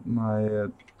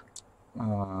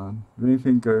ring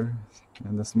finger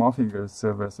and the small finger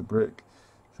serve as a break.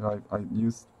 So I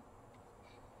use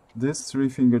this 3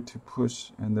 finger to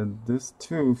push, and then this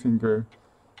 2 finger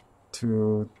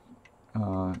to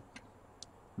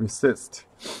resist.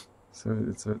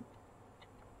 So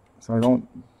so I don't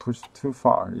push too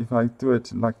far. If I do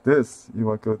it like this, it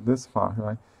will go this far,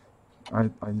 right?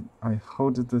 I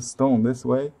hold the stone this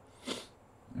way,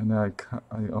 and I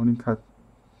only cut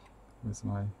with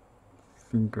my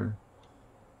finger.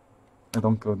 I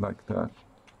don't go like that.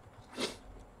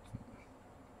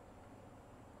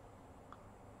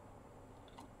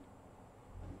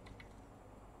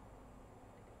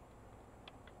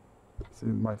 See,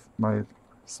 my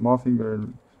small finger,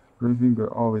 ring finger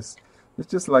always. It's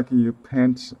just like you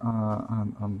paint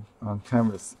on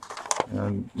canvas,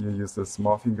 and you use the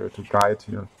small finger to guide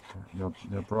your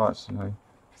brush. Right?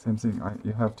 Same thing.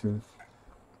 You have to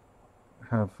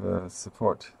have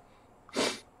support.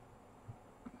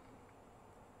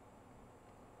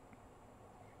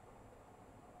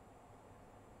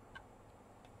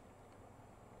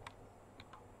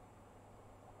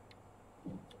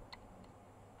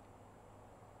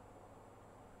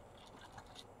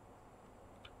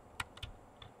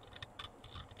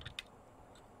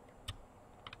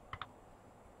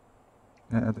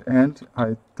 And at the end,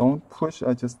 I don't push.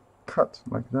 I just cut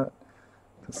like that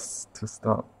to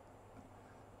stop.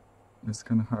 It's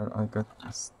kind of hard. I got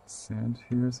sand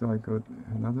here, so I go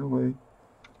another way.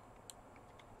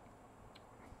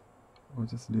 Or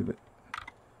just leave it.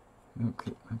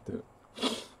 Okay, like that.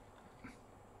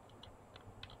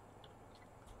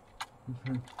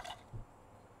 Okay.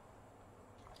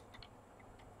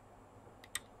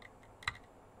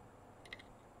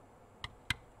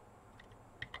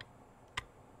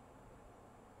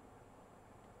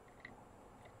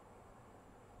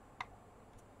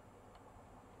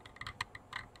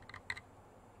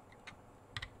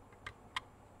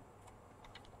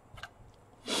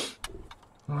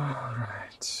 All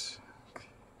right. Okay,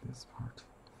 this part.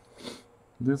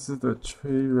 This is the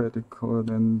tree radical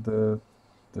and the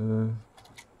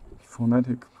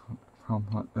phonetic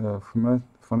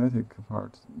phonetic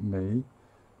part. May.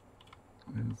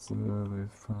 It's the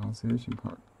pronunciation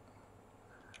part.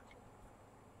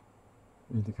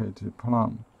 Indicate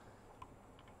plum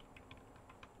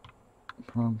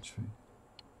tree.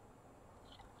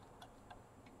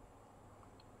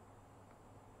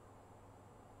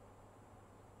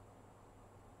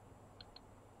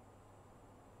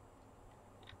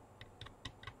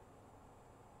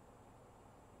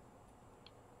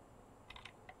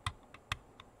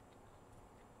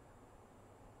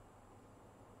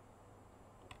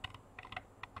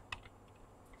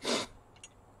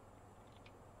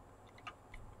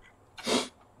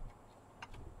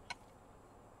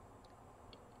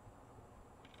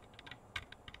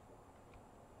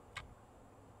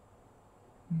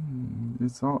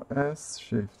 It's all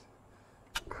S-shaped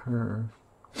curve.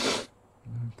 Okay.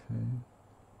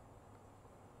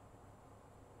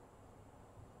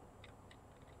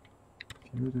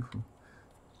 Beautiful.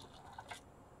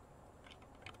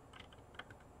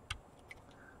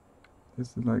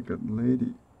 This is like a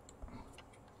lady.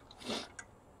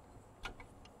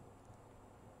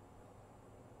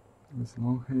 With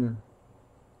long hair.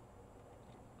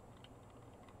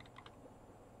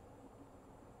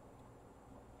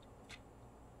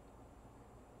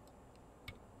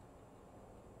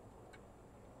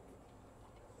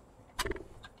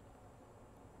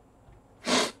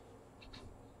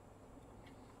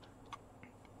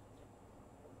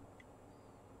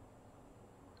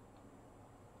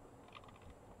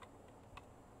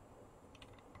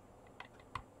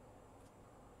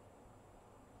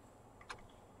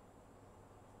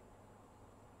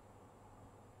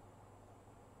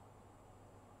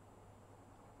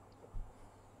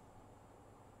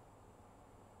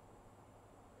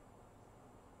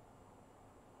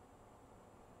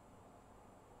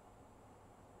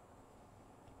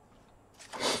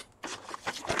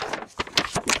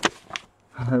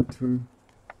 I have to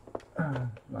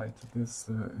light this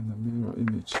in the mirror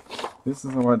image. This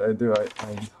is what I do.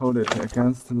 I hold it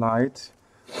against the light,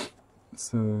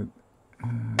 so you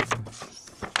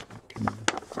can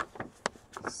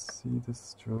see the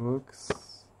strokes.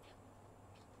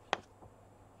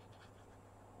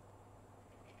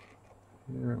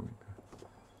 Here we go.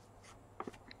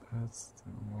 That's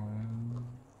the one.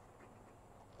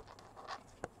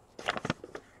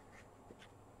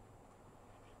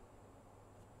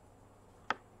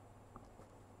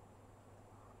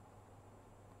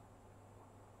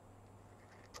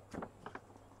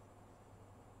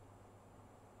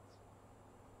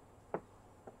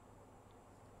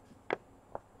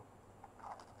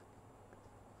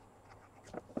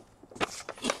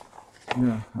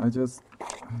 Yeah, I just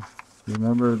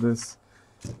remember this.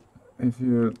 If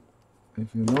you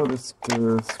notice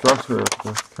the structure of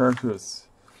the characters,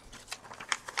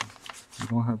 you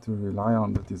don't have to rely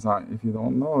on the design. If you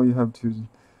don't know, you have to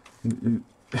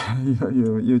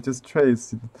you just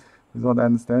trace without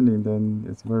understanding. Then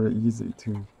it's very easy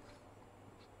to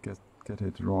get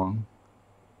it wrong.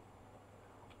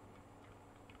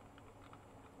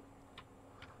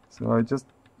 So I just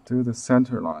do the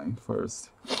center line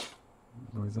first,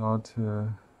 without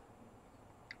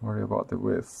worry about the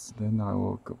width. Then I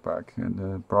will go back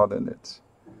and broaden it,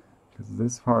 because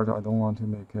this part I don't want to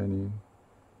make any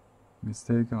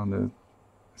mistake on the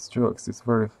strokes. It's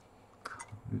very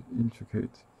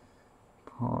intricate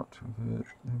part of it.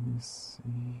 Let me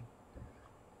see.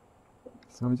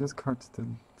 So I just cut the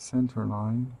center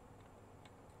line.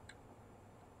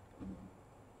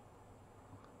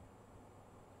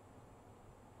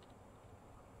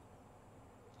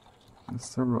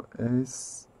 Several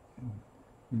A's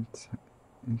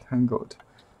entangled.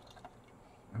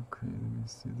 Okay, let me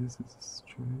see. This is a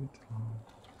straight line.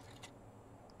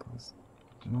 Goes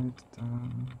right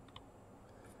down.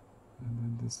 And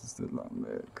then this is the long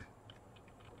leg.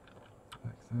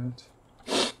 Like that.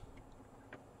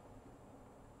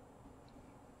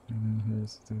 And then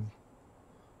here's the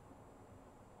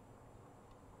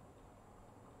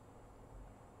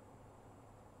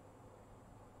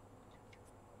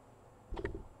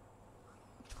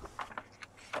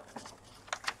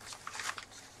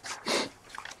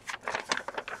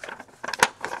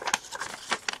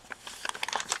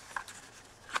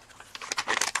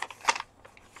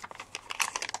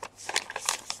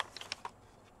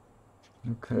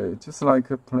okay, just like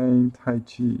playing Tai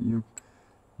Chi,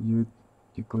 you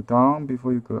go down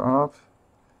before you go up,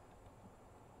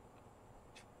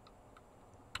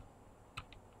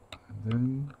 and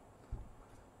then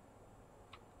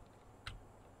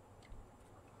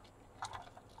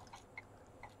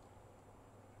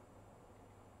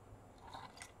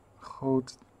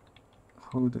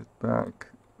hold it back,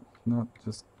 not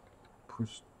just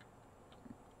push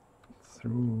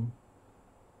through.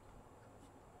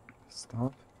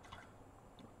 Stop.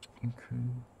 Okay.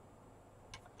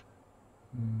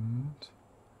 And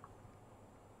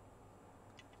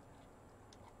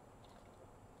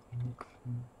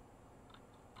okay.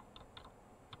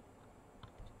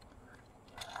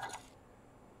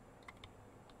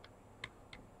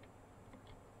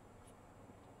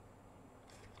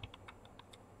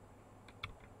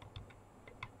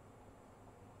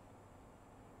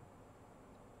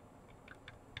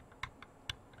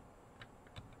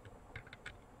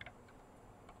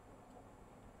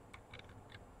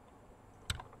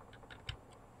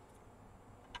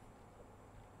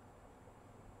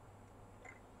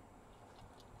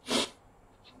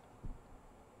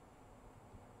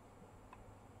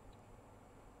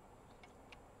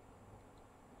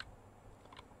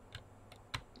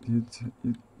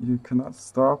 you cannot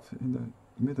stop in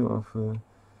the middle of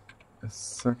a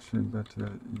section, but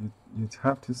you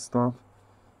have to stop.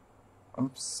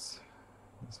 Oops,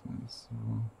 this one's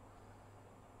wrong.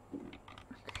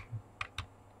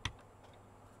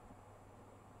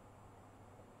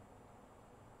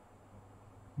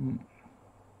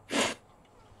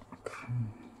 Okay.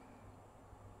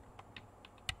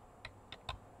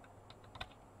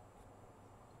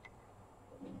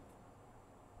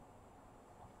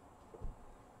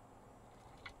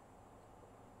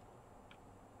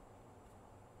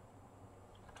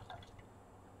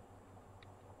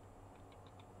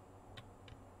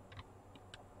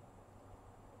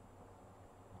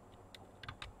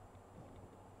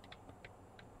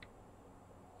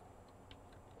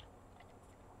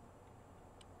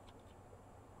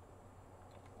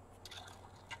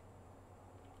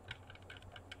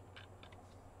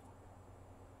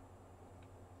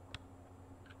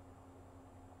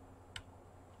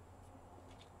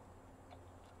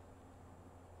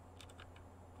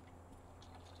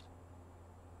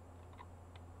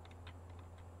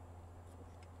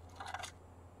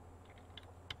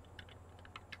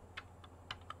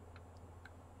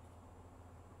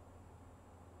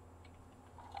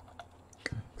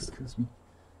 Okay. Excuse me.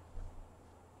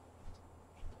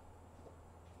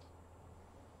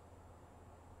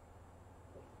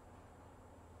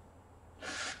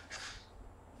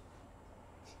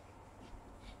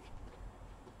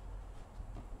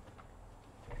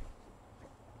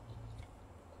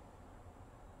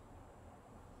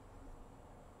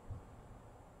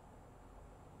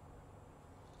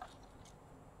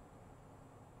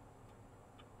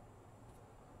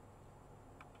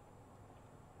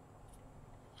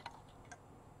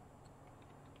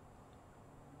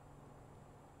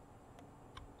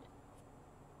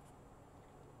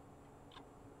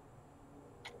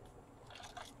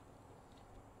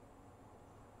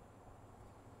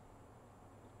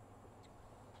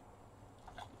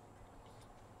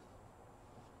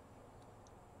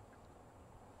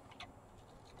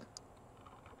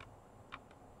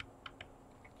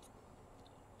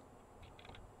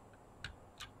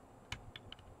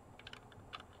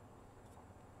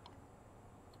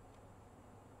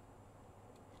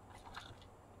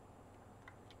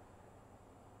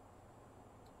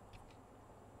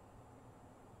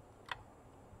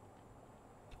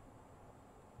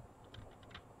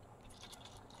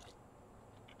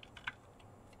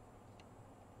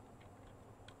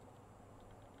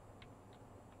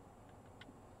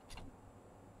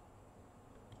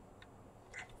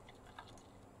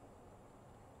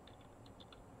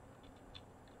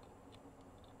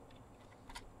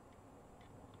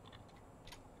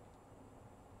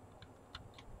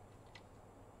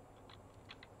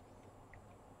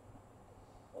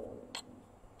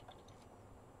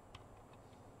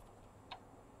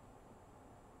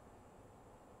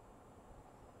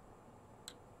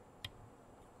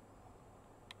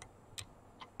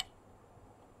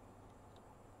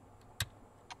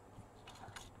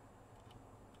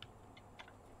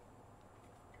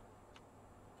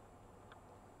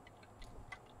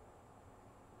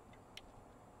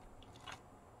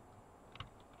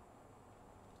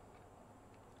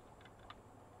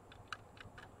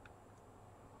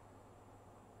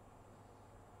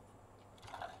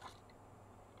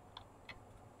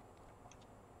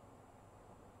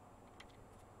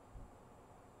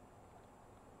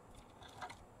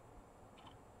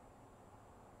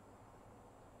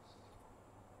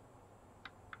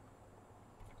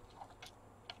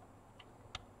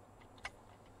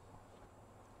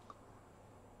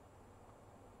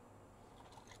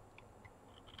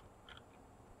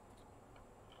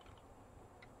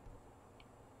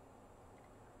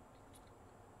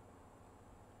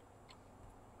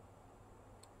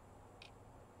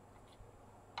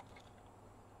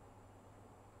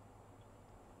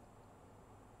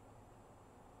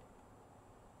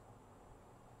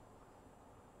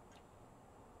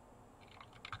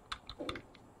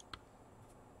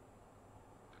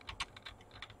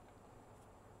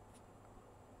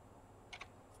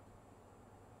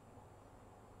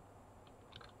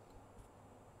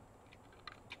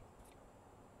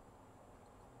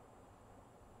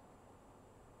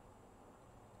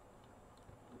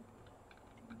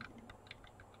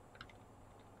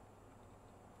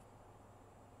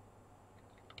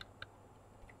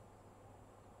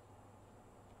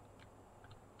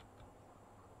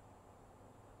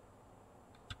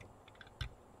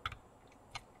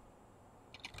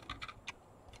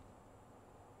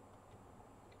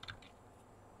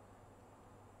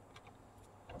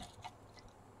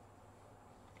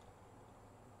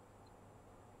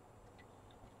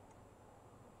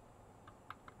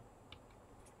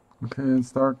 Okay, and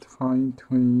start fine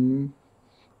tuning.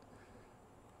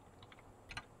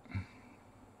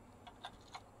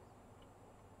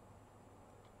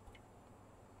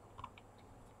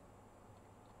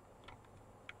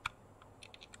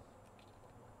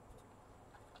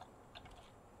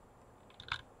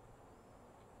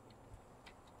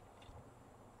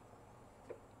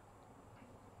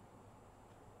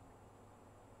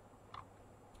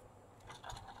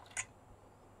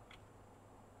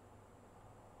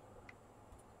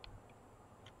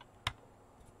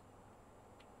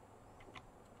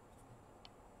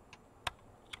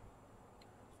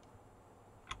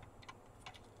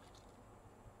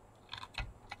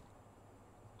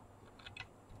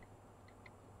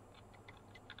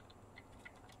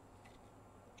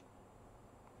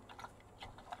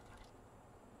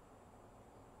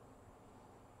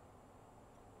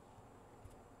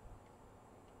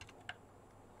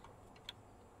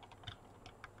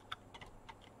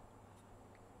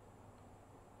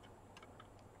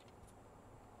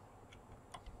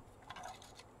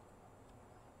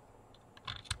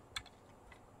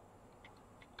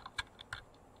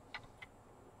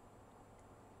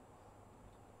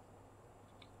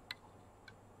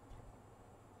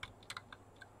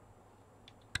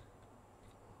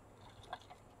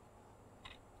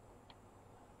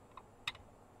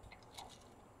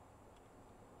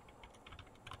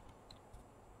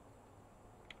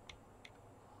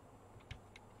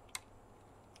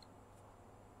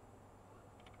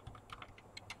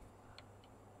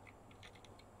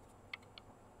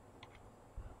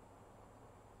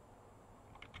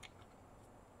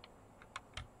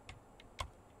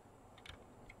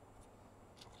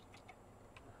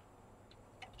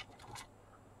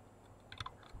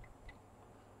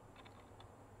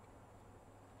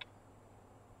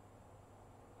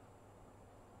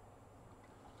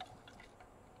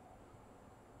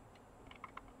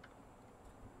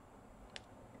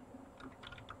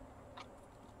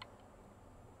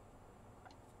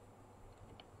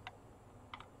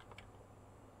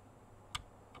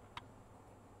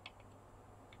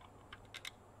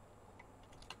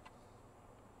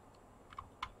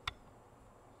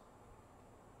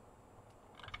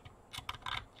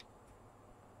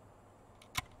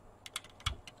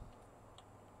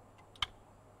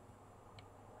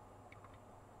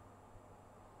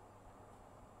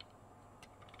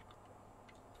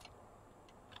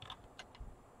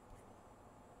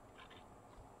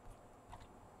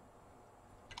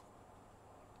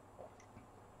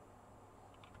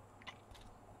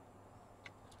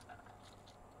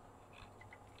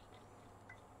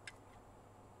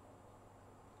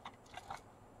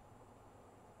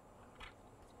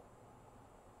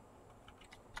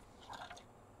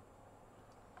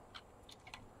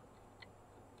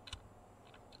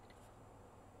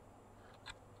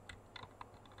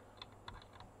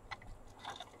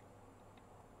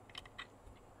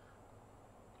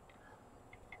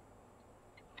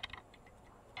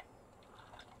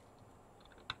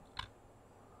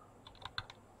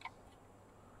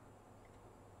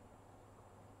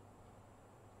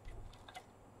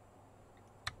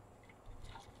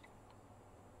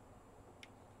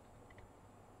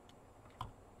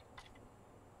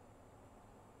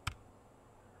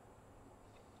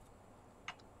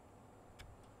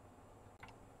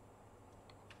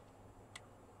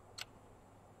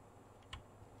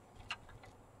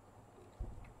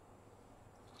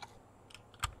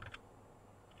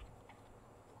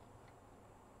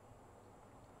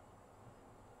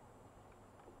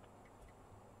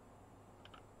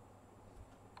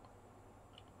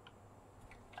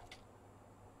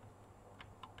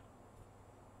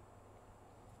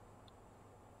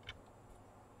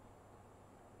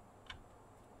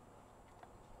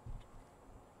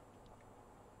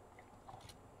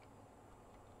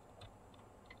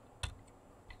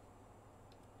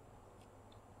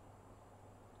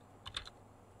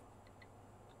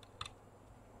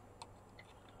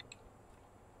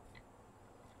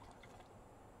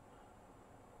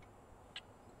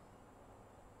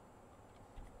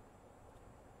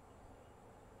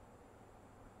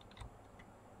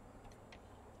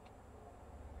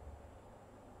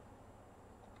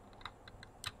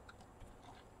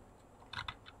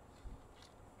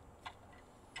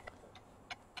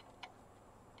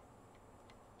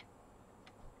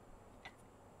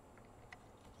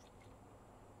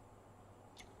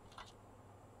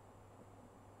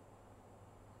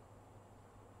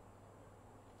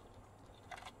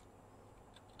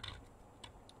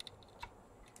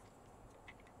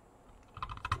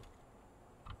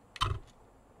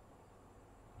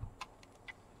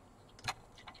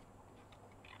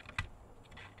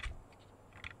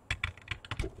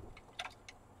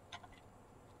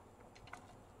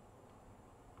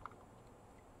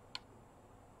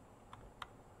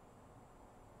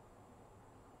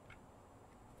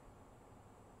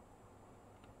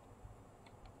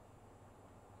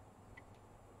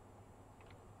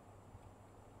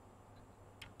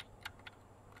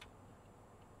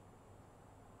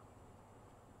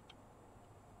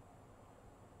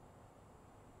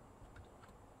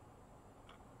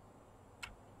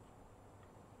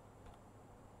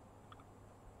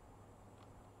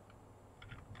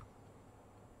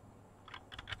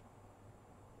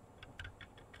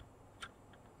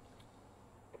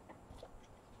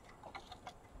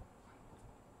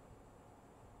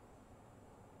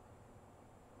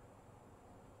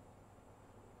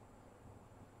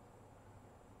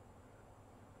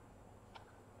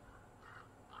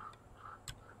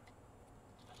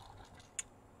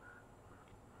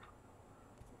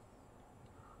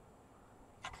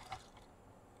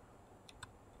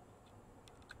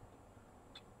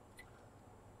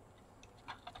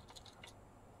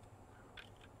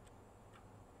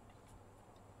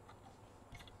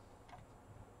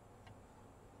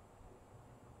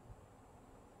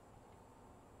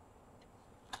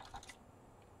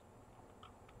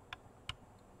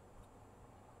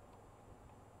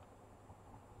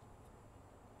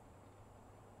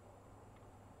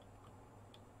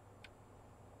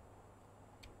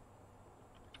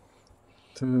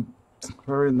 a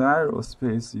very narrow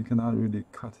space, you cannot really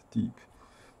cut deep.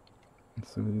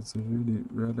 So it's really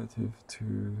relative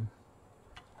to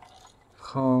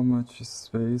how much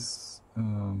space,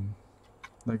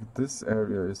 like this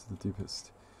area is the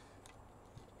deepest.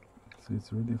 So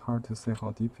it's really hard to say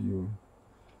how deep you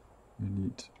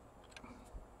need.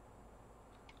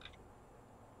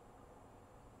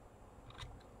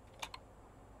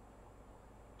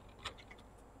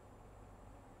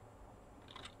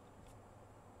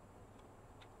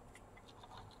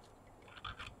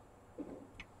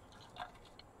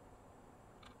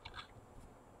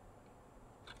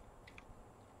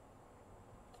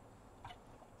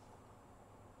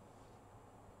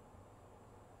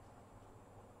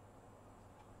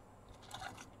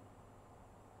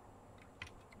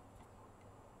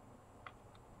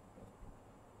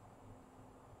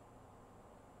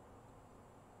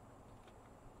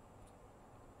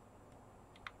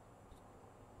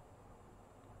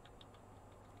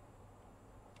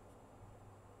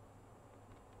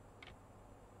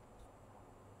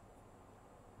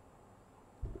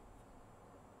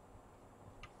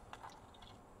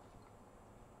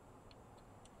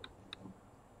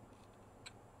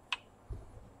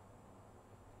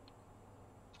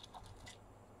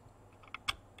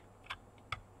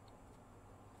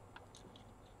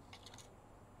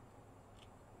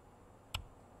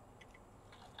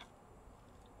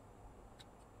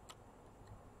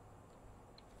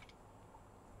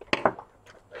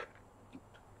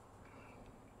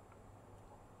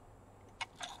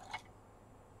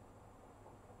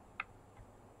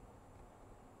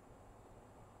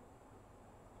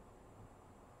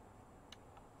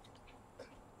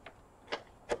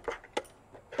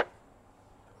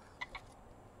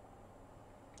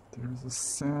 There's a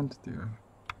sand there.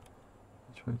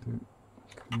 I try to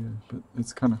clear, but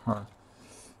it's kind of hard.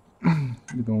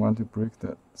 You don't want to break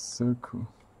that circle.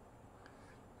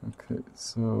 Okay,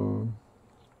 so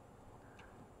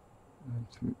I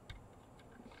have to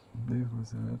label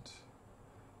that.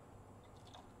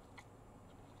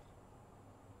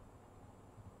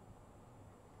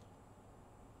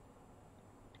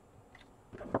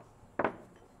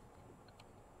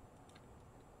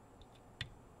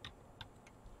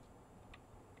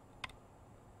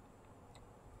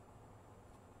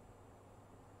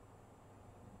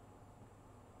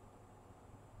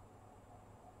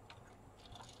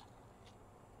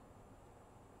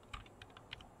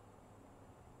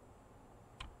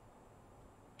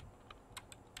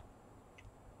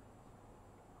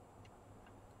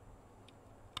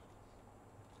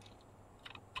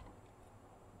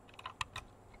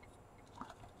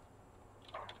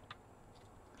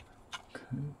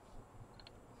 Okay.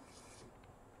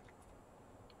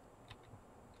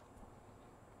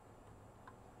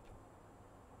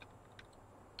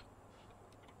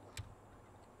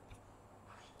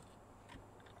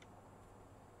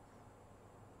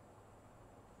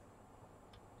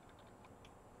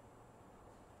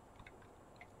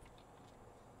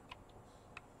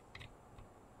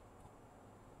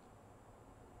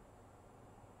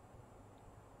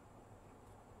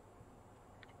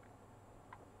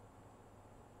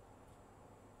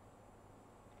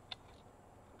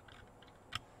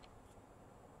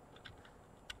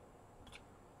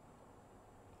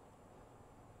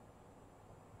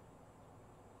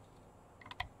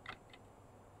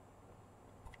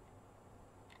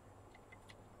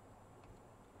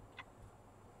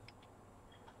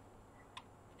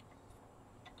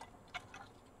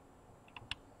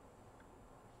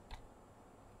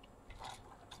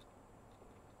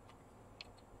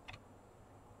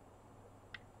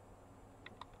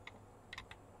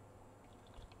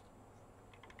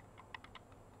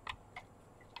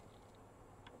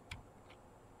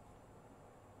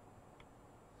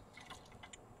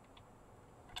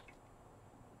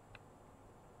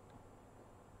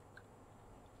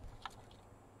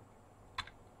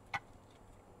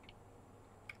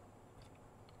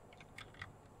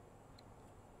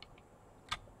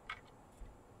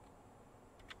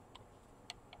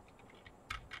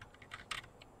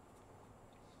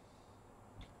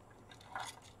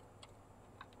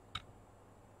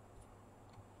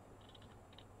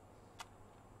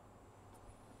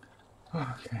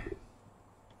 Okay.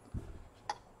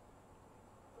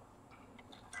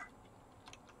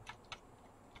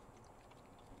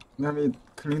 Let me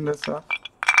clean this up.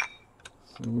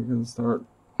 So we can start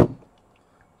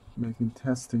making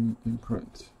testing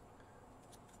imprint.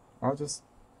 I'll just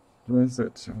rinse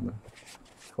it on the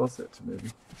faucet maybe.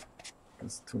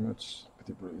 It's too much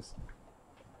debris.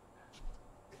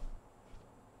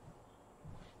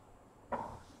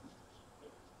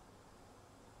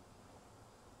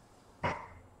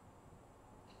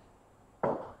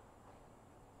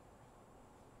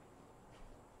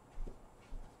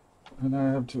 And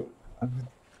I have to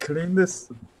clean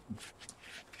this,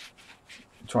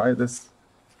 dry this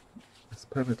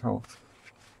paper towel,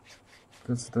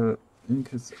 because the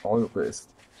ink is oil-based.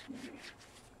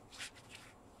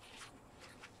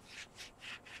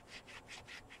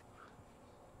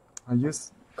 I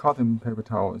use cotton paper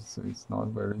towels, so it's not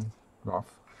very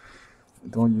rough.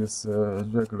 Don't use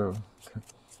regular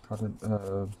cotton.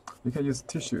 You can use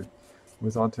tissue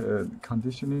without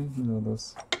conditioning, you know,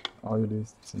 those oily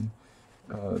things,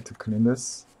 to clean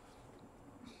this.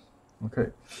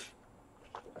 Okay,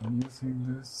 I'm using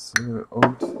this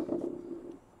oat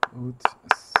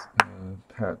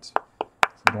pad, so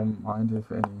don't mind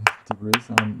if any debris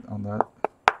on that.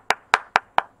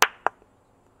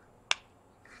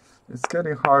 It's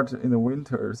getting hard in the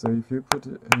winter, so if you put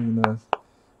it in a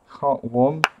hot,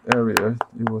 warm area,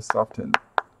 it will soften.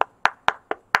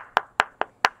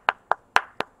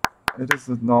 It is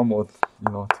normal,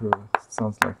 you know, to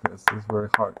sounds like this. It's very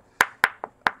hard.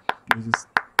 You just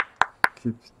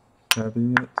keep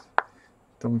tapping it.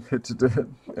 Don't hit the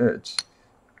edge.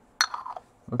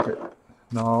 Okay,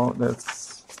 now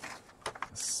let's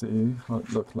see how it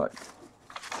looks like.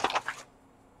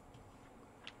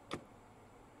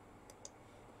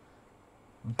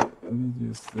 Okay, let me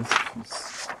use this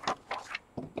piece.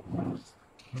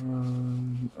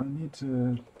 I need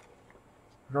a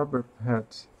rubber pad.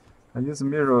 I use a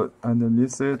mirror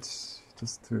underneath it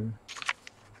just to.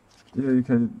 Yeah, you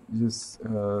can use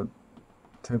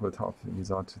tabletop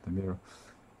without the mirror.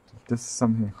 This is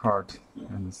something hard,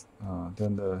 and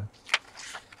then the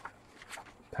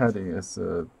padding is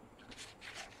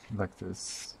like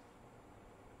this.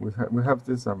 We have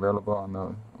this available on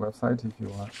the website if you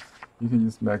want. You can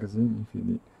use magazine if you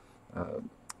need.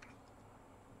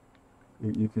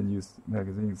 You can use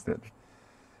magazine instead.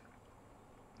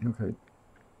 Okay.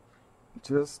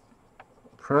 Just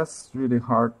press really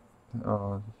hard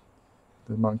the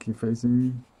monkey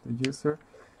facing the user.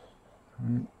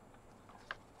 Right.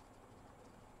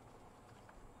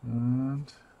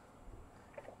 And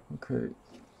okay.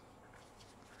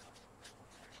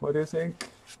 What do you think,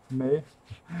 May?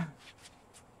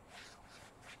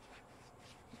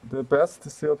 The best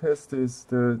seal paste is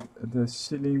the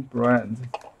Schilling brand.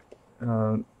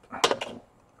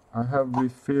 I have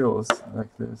refills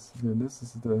like this. Yeah, this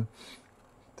is the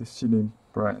Schilling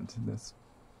brand.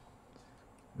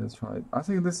 Let's try it. I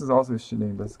think this is also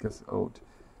Schilling, but it gets old.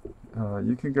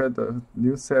 You can get a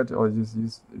new set or just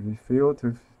use refill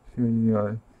to fill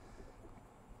in.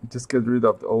 Just get rid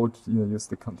of the old. You know, use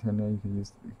the container. You can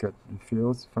get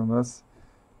refills from us.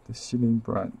 The Schilling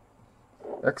brand.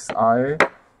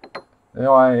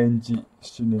 XILING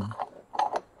Schilling.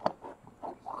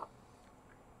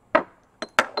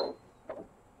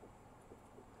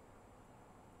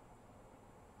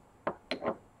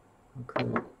 Okay.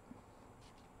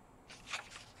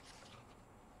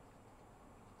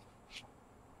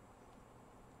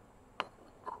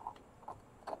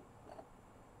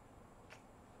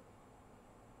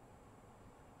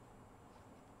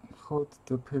 Hold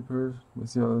the paper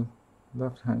with your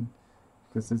left hand,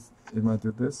 because it might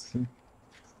do this. See?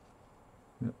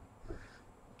 Yeah.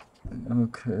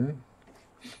 Okay.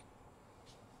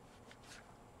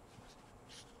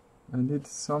 I need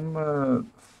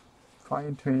some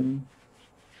fine tuning.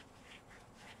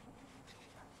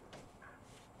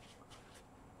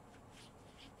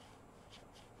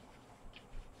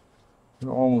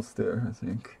 We're almost there, I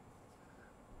think.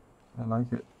 I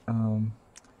like it.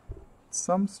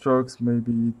 Some strokes may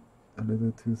be a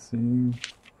little too thin,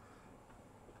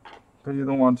 but you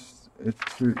don't want it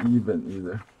too even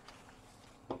either.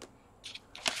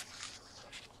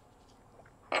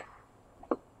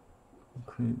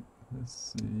 Okay,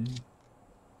 let's see.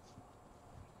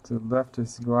 The left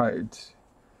is right,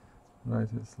 right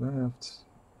is left.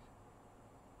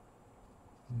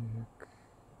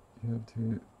 You have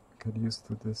to get used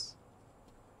to this.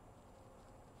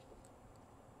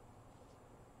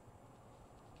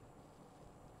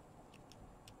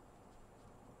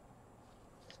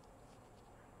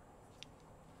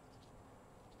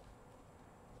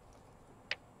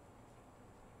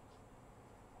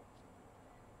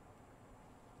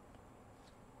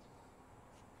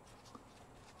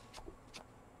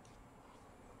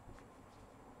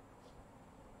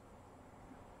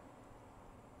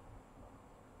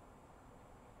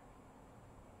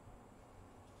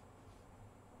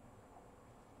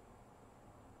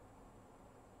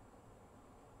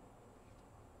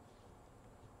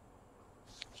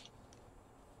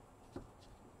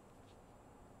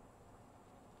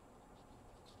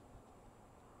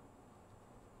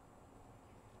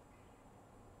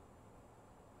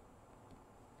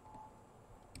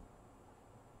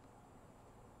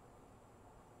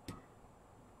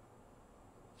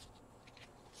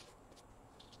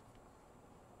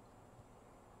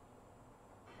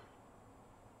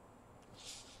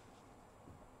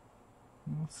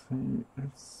 see,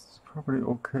 it's probably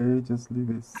okay. Just leave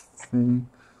it thing,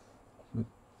 but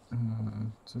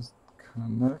just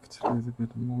connect a little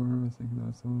bit more. I think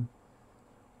that's all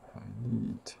I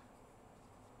need.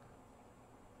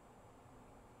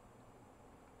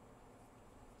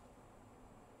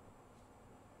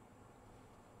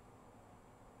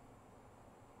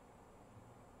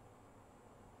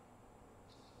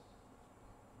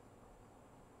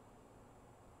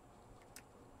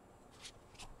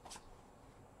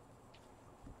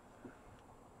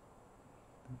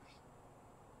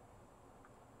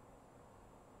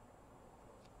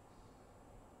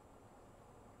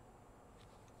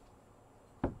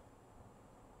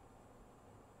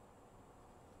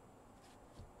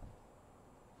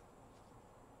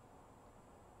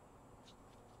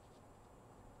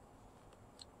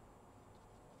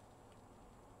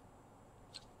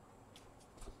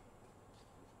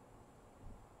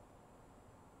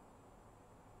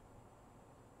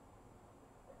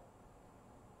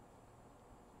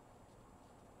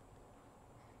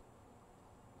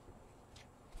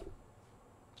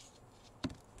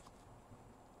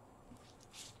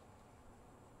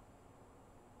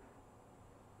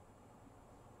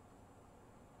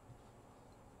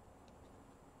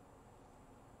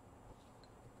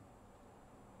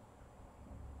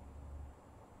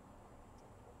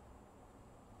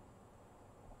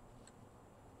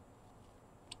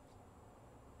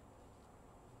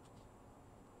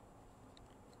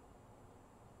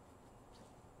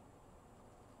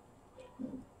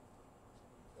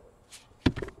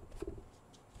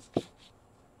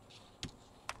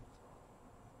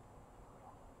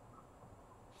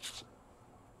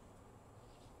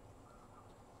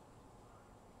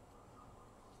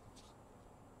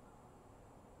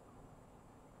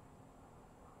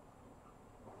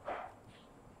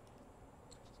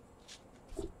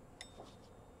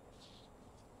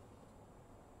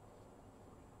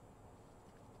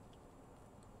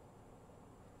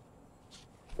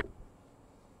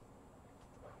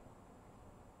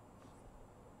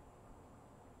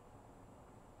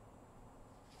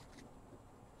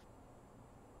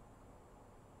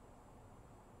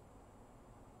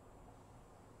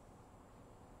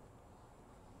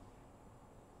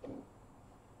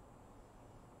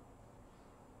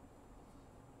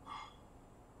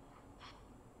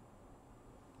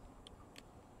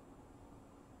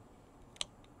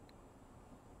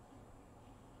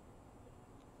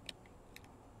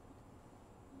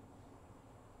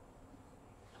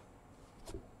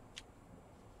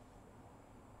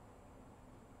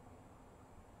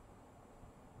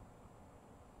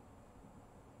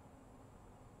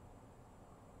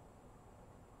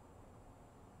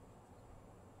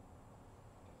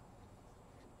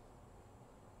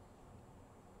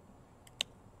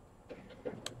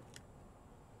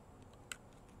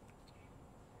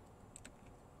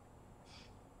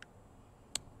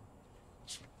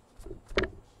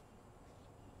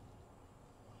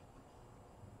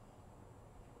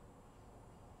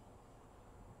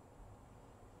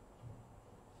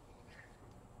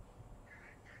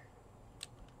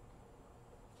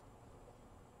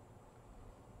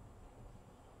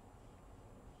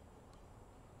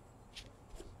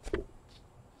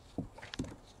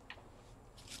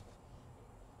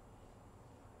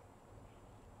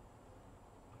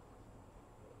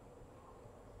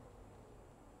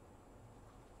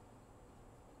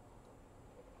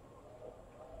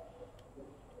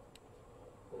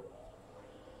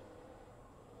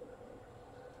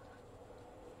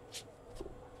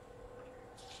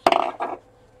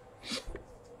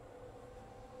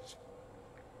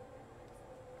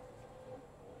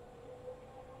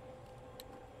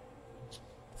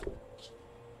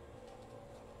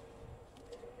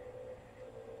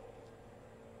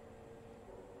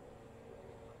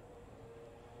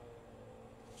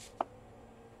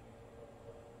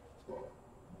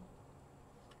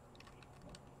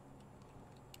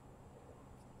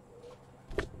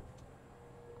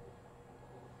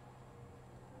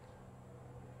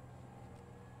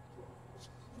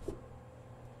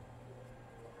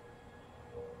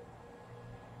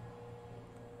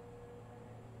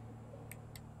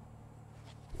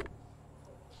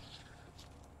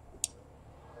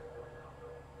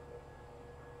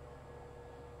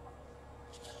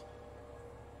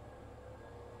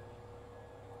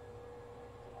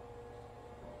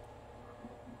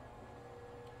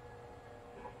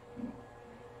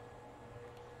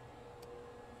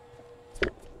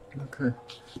 Okay.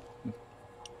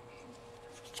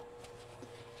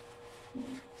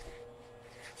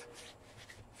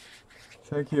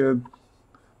 Thank you.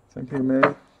 Thank you,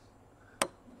 mate.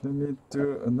 Let me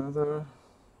do another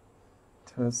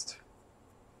test.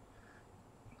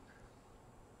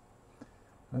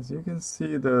 As you can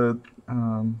see, the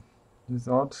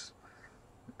result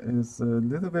is a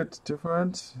little bit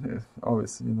different,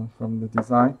 obviously, from the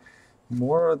design.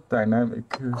 More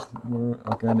dynamic, more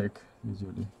organic,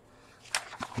 usually.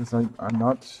 Because I'm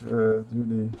not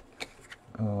really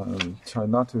try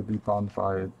not to be bound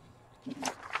by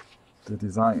the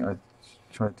design. I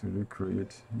try to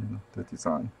recreate, the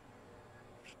design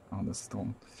on the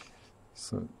stone.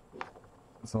 So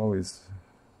it's always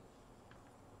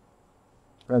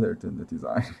better than the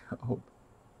design, I hope.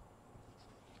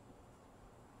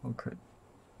 Okay.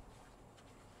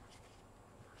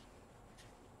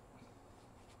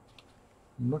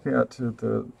 Looking at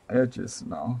the edges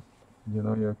now,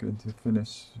 you're going to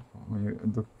finish when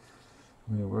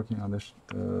you're working on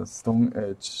the stone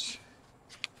edge.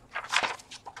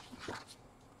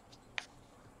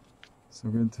 So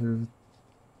we're going to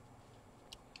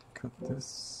cut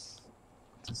this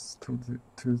too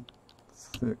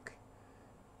thick.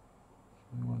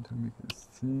 I want to make it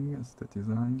thin as the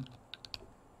design.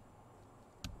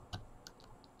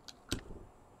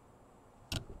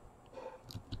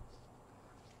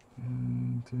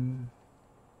 And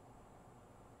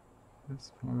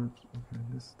this part, okay,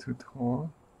 this is too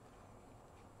tall.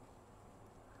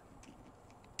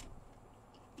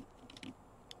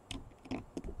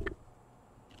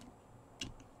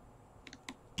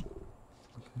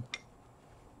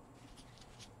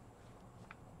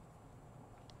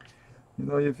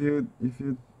 If you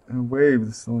wave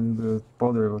the stone, the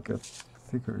border will get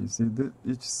thicker. You see,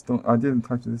 each stone, I didn't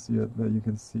touch this yet, but you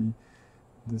can see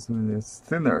this one is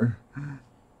thinner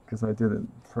because I didn't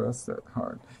press that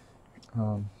hard.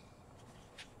 So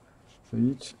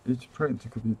each print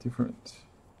could be different.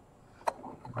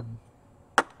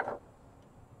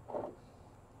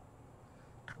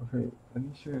 Okay, let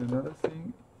me show you another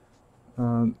thing.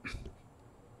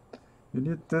 You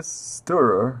need this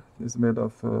stirrer. It's made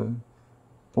of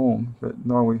foam, but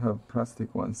now we have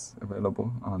plastic ones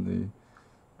available on the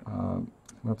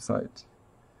website.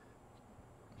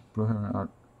 Blue Heron Art.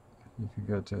 You can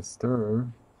get a stirrer.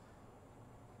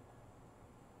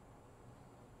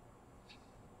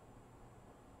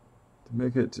 To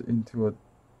make it into a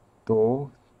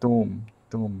dome.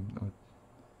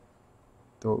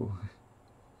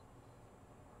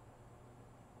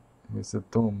 It's a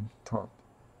dome top,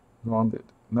 rounded,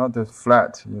 not the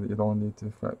flat. You don't need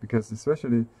the flat, because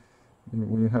especially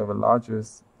when you have a larger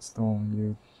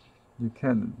stone, you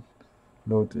can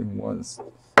load in once.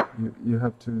 You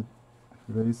have to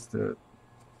raise the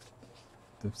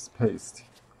space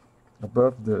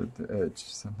above the edge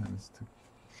sometimes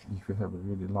if you have a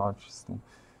really large stone.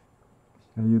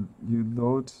 And you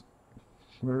load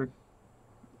very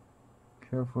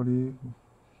carefully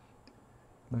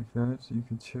like that. You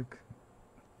can check,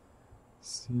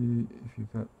 see if you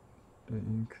got the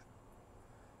ink.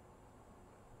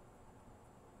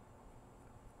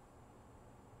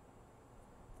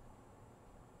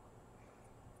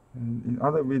 And in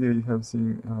other video you have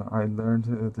seen, I learned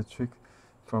the trick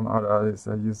from other artists.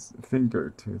 I use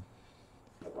finger to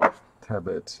tab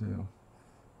it.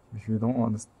 If you don't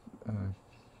want to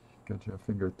get your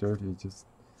finger dirty, just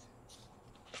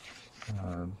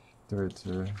do it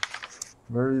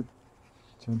very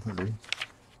gently.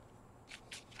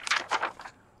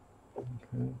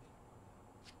 Okay.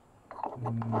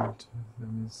 And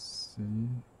let me see.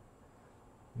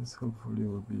 This hopefully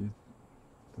will be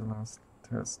the last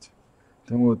test.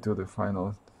 Then we'll do the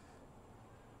final.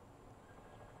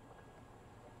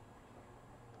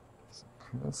 So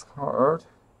press hard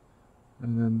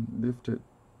and then lift it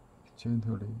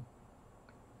gently.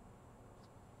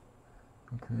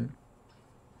 Okay.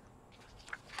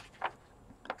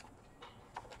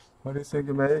 What do you think,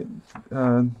 May?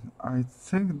 I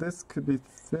think this could be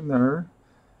thinner,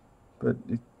 but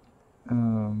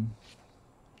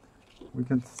we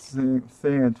can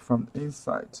thin it from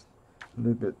inside a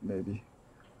little bit, maybe.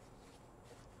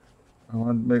 I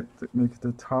want to make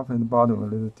the top and the bottom a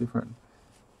little different.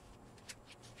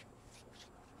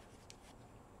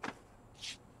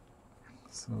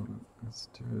 So let's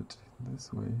do it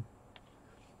this way.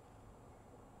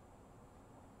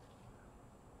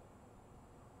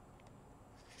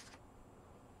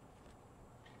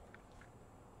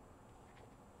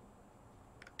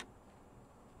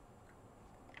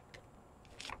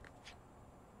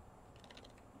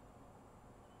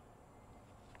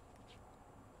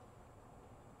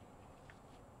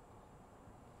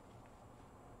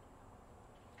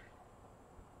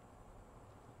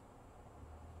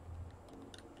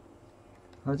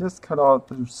 I just cut out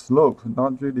the slope,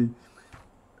 not really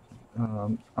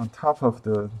on top of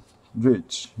the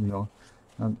ridge,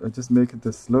 I just make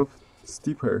the slope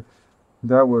steeper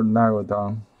That will narrow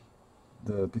down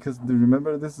because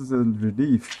remember this is a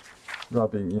relief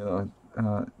rubbing,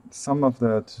 some of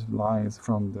that line is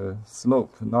from the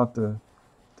slope, not the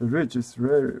ridge is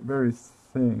very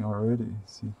thin already,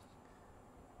 see.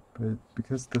 But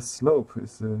because the slope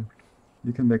is,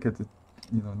 you can make it,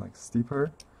 like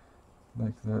steeper,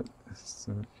 like that.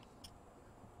 So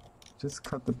just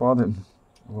cut the bottom,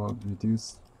 or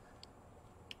reduce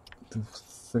the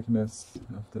thickness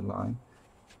of the line.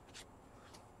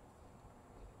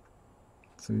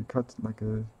 So you cut like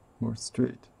a more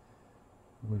straight,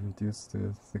 will reduce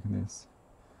the thickness.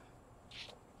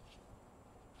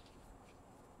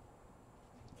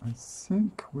 I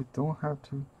think we don't have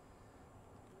to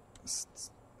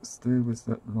stay with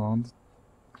that round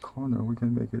corner. We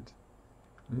can make it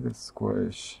a little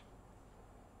squarish.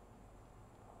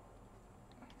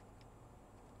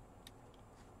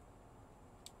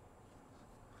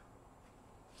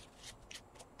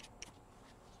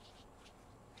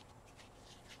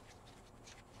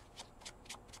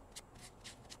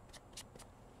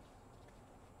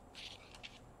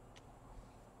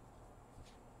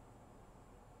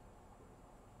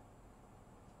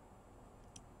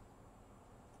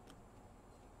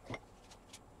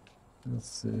 Let's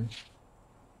see.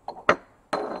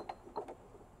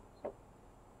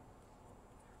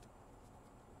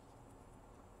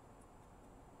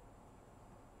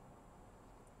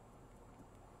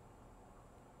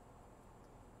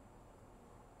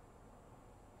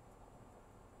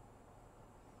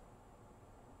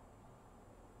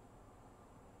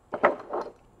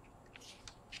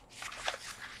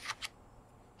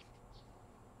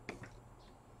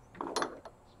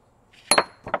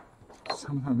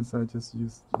 Sometimes I just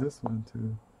use this one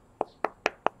to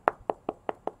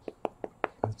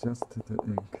adjust the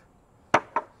ink.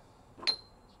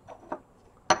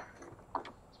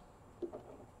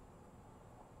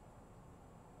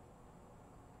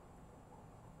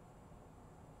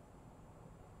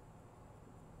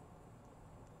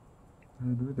 I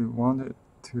really want it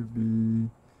to be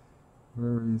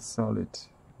very solid,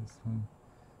 this one.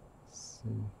 Let's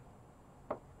see.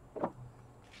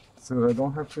 So I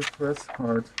don't have to press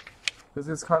hard, because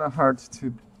it's kind of hard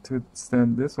to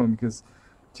stand this one, because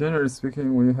generally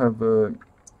speaking, when you have a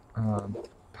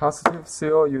positive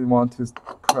seal, you want to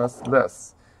press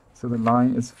less, so the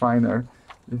line is finer.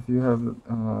 If you have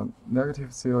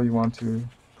negative seal, you want to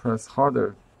press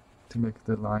harder to make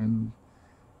the line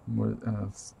more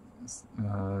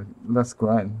less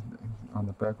grind on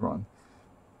the background.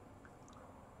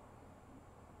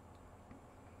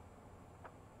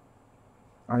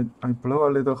 I blow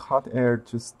a little hot air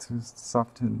just to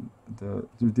soften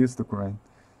reduce the grain.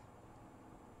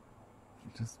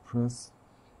 Just press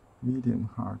medium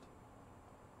hard.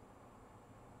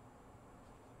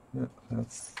 Yeah,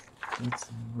 that's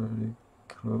very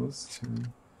close to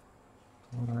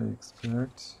what I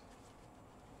expect.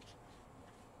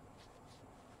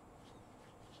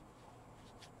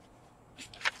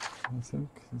 I think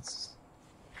it's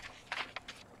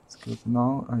good.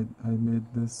 Now I made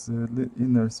this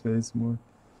inner space more.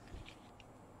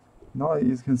 Now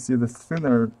you can see the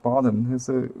thinner bottom,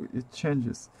 so it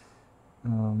changes.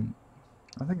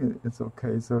 I think it's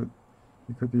okay. So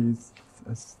it could be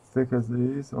as thick as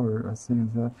this or as thin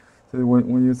as that. So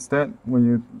when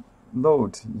you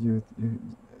load, you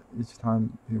each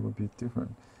time it will be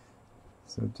different.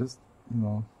 So just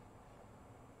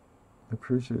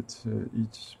appreciate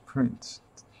each print,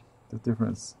 the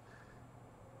difference.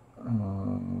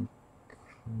 Okay.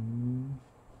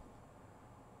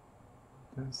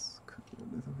 This could be a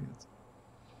little bit.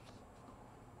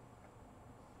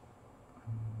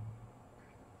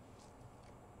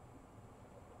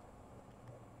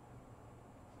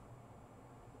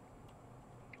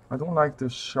 I don't like the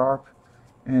sharp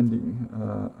ending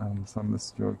on some of the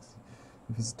strokes.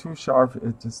 If it's too sharp,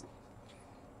 it just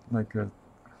like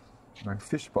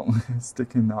fishbone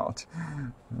sticking out.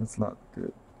 That's not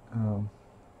good.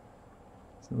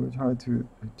 So we try to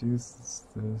reduce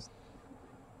the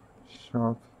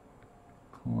sharp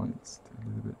points a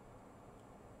little bit.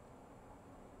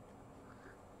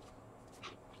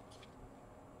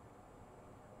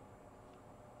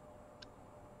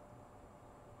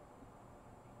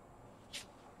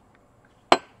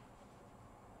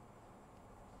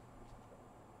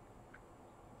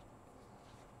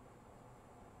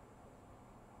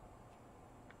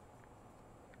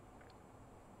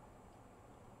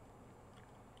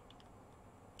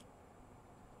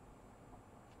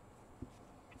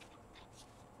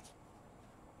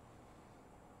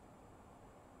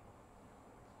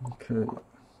 Okay,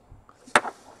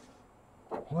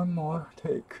 one more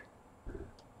take.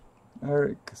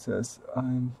 Eric says,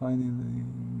 I'm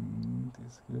finding the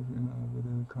description of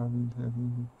the carving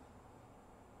technique.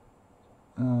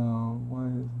 Why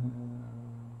is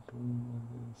doing what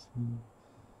they see?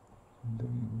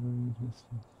 Doing very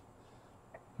interesting.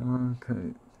 Okay.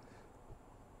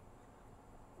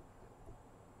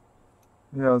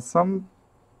 Yeah,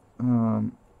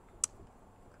 um,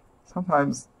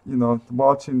 sometimes,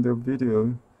 watching the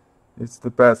video is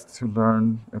the best to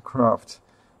learn a craft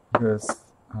because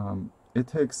it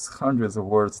takes hundreds of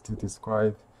words to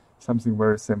describe something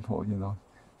very simple,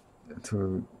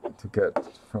 to get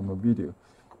from a video.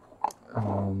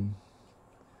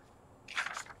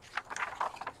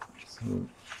 So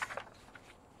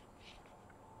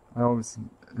I always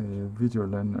a video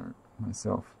learner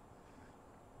myself.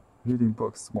 Reading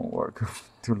books won't work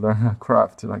to learn a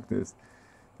craft like this.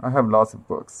 I have lots of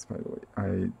books, by the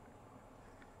way.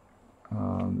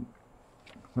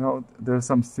 Well, there's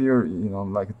some theory,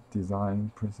 like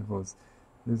design principles.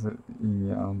 There's a yin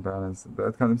yang balance,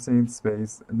 that kind of thing.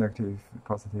 Space, negative,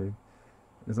 positive.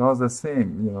 It's all the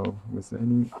same, with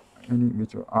any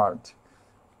visual art.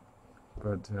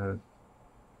 But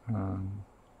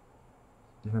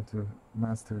you have to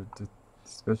master the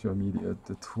special media,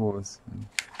 the tools, and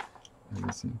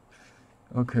everything.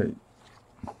 Okay.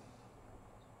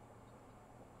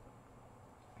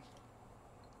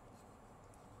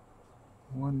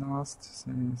 One last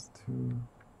thing is to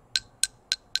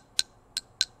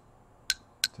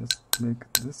just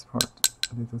make this part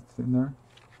a little thinner.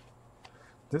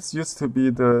 This used to be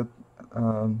the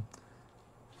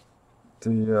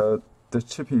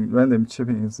chipping, random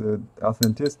chipping is an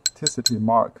authenticity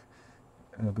mark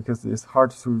because it's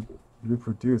hard to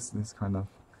reproduce this kind of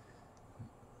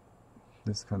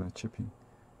chipping.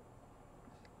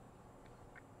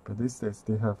 But these days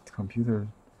they have computer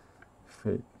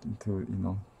fade to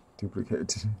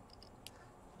duplicate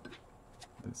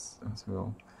this as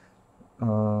well.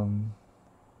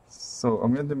 So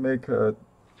I'm going to make a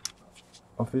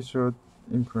official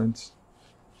imprint.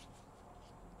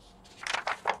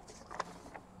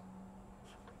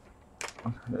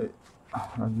 Okay,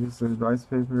 I'll use a rice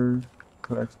paper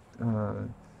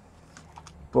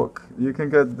book. You can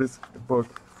get this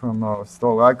book from our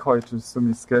store. I call it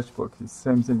Sumi sketchbook. It's the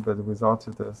same thing, but without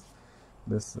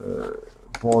this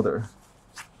border.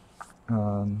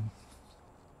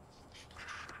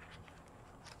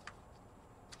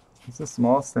 It's a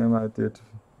small stem I did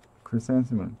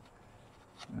chrysanthemum.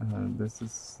 This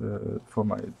is for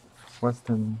my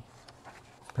Western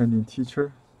painting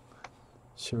teacher,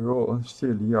 雪若谢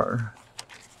里尔.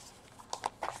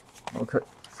 Okay.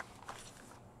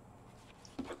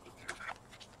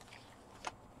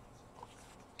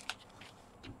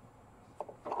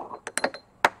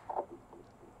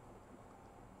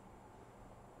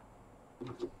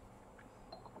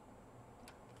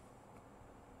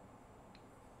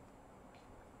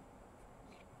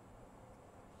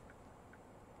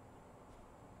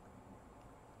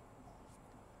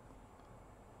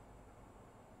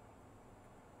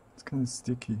 It's kind of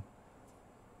sticky.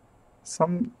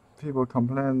 Some people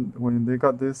complain when they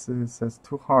got this, it says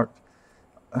too hard.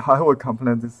 I would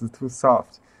complain this is too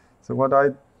soft. So what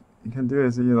I can do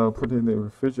is, put it in the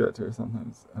refrigerator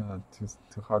sometimes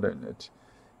to harden it.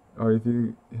 Or if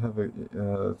you have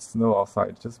a snow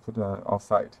outside, just put it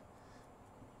outside.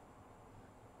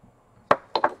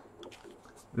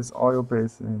 This oil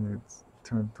base and it's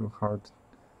turned to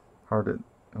hardened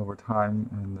over time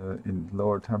and in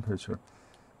lower temperature.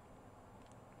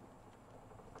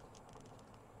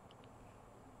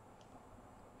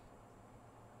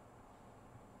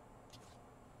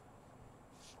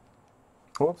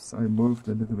 Oops, I moved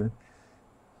a little bit.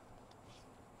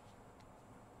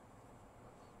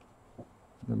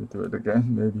 Let me do it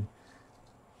again, maybe.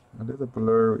 A little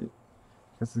blurry,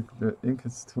 because the ink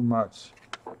is too much.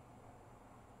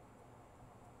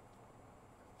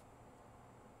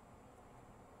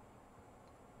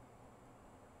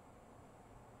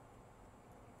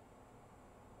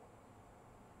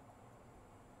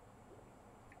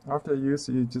 After use,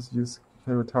 you just use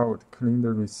paper towel to clean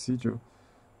the residue.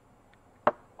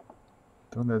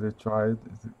 Don't let it dry,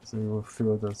 so you will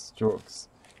feel the strokes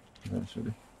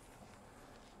eventually.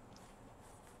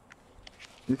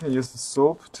 You can use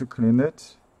soap to clean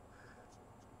it.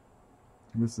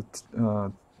 Use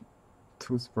a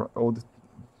old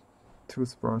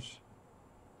toothbrush.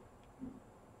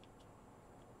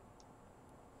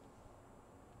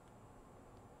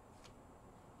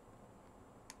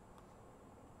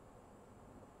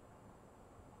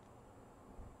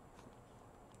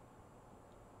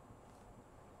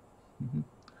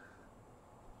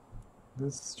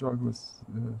 This stroke was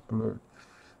blurred.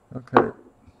 Okay.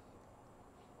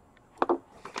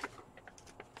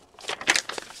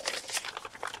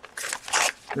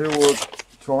 It will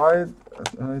dry.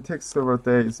 It takes several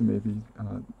days, maybe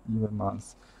even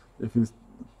months. If you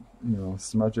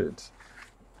smudge it,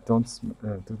 don't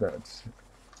do that.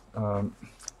 Um,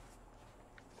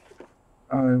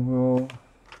 I will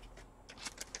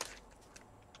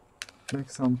make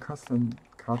some custom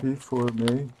copy for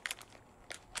May.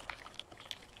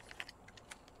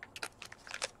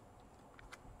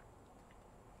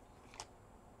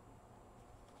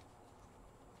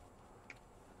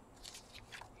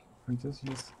 I just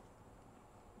use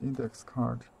index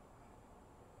card.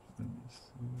 Let me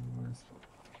see where's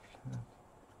that.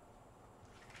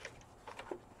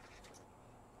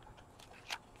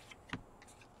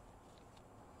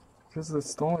 Because the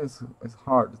stone is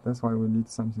hard, that's why we need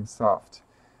something soft.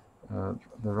 The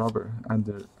rubber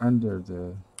under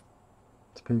the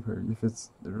paper. If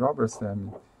it's the rubber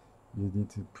stem, you need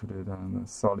to put it on a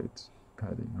solid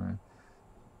padding, right?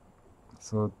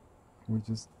 So we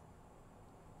just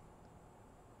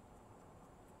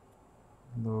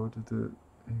load the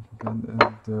ink again,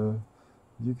 and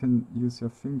you can use your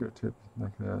fingertip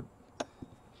like that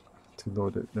to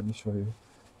load it. Let me show you.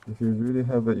 If you really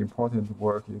have an important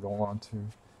work, you don't want to,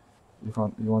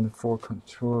 you want full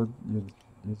control, you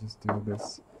just do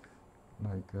this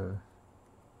like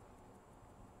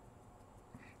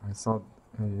I saw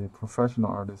a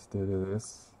professional artist did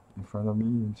this in front of me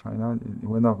in China in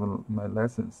one of my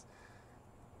lessons.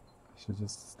 I should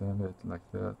just stamp it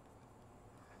like that.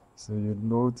 So you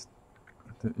load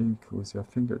the ink with your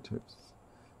fingertips.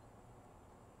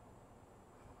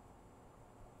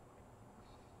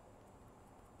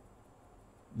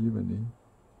 Evenly.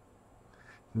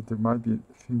 There might be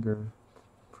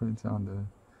fingerprint on the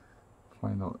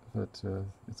final, but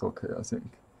it's okay, I think.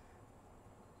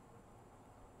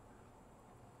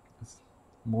 It's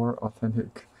more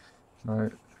authentic,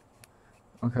 right?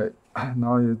 Okay,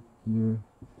 now you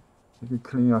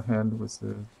clean your hand with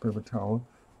the paper towel.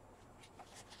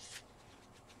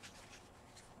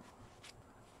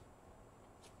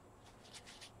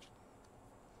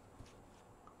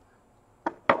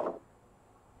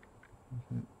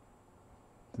 Okay.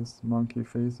 This monkey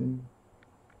facing.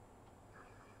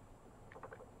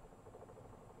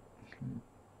 Okay.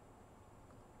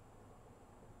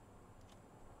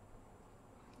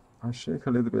 I shake a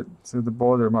little bit so the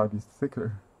border might be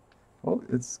thicker. Oh,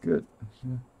 it's good.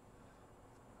 Yeah.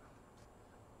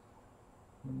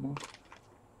 One more.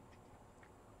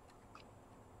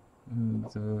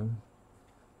 And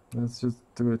let's just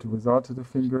do it without the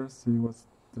finger, see what's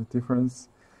the difference.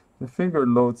 The finger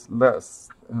loads less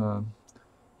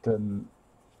than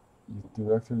you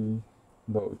directly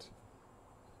load,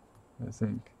 I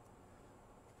think.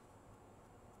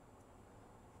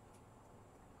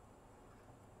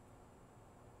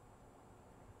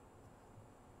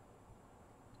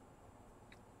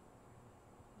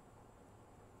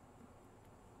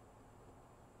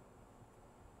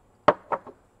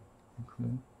 Okay.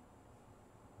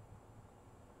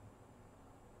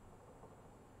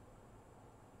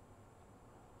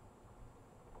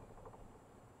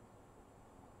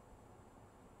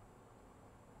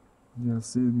 Yeah,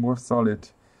 see, more solid.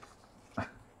 But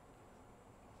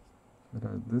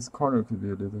this corner could be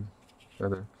a little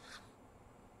better.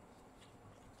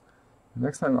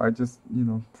 Next time I just,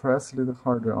 press a little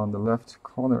harder on the left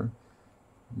corner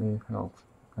may help.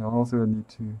 I also need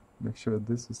to make sure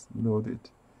this is loaded.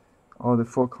 All the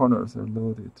four corners are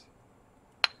loaded.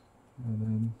 And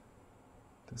then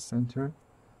the center.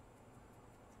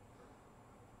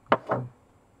 Okay.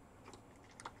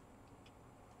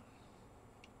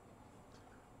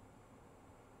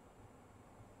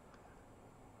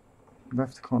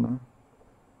 Left corner.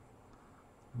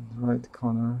 Right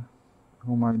corner.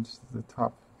 Don't mind the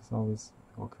top. It's always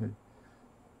okay.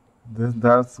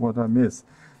 That's what I miss.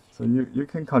 So you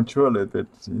can control it, but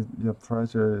your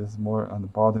pressure is more on the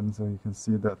bottom, so you can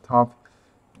see the top.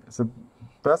 So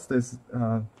best is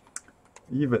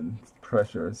even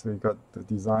pressure, so you got the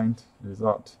designed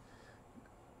result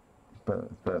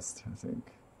best, I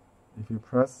think. If you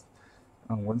press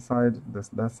on one side,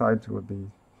 that side will be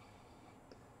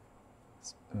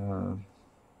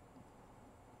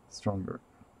stronger.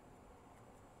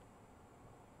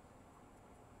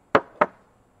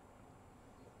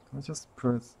 I just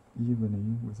press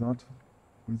evenly without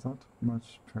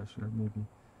much pressure, maybe,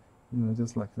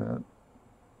 just like that,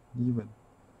 even.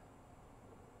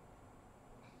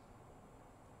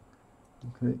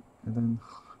 Okay, and then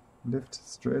lift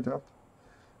straight up,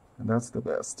 and that's the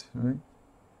best, right?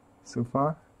 So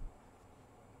far,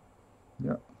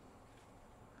 yeah.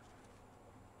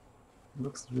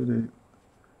 Looks really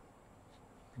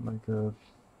like a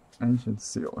ancient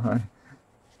seal, right?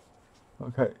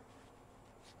 Okay.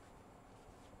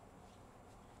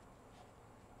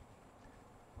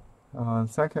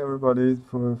 Thank everybody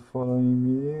for following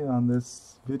me on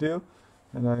this video,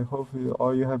 and I hope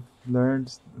all you have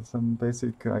learned some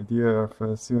basic idea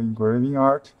of seal engraving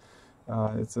art.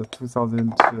 It's a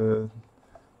 2000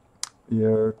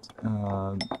 year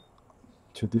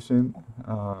tradition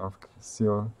of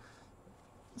seal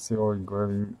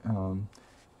engraving,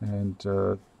 and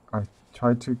I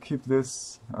try to keep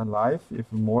this alive.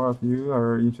 If more of you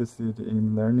are interested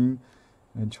in learning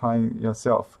and trying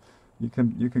yourself, you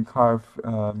can carve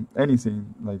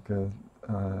anything like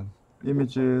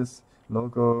images,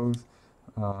 logos,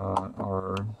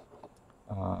 or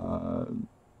uh,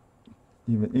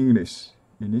 even English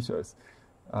initials.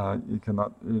 You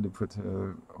cannot really put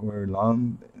a very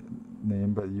long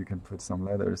name, but you can put some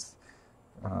letters.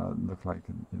 Look like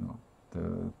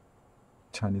the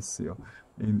Chinese seal.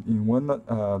 In one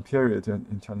period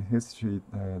in Chinese history,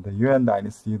 the Yuan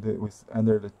dynasty that was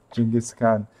under the Genghis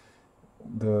Khan,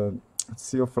 the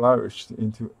seal flourished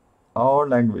into all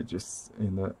languages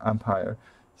in the empire.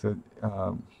 So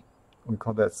we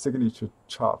call that signature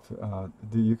chop.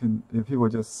 If people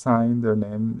just sign their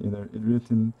name in a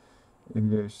written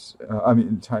English,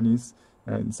 in Chinese,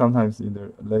 and sometimes in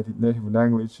their native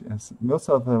language, and most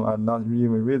of them are not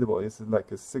even readable. It's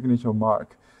like a signature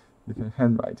mark. You can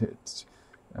handwrite it.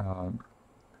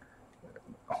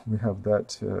 We have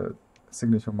that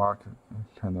signature mark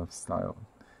kind of style.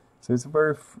 So it's a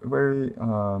very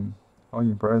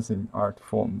embarrassing art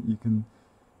form. You can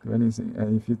do anything,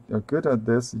 and if you are good at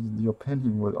this, your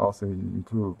painting will also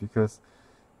improve because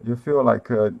you feel like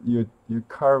you're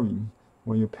carving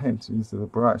when you paint using the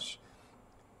brush.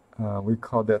 We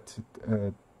call that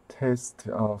taste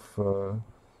of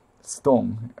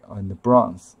stone and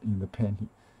bronze in the painting.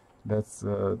 That's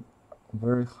a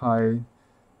very high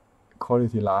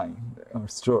quality line or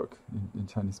stroke in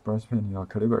Chinese brush painting or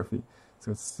calligraphy.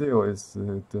 So seal is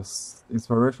the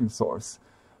inspiration source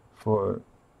for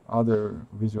other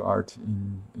visual art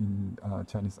in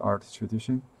Chinese art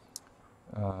tradition,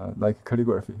 like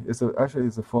calligraphy. Actually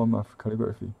it's a form of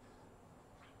calligraphy.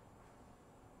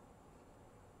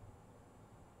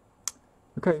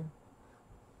 Okay,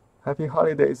 happy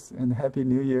holidays and happy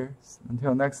New Year.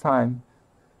 Until next time,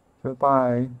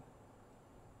 goodbye.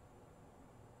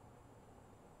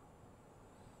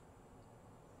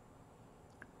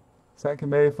 Thank you,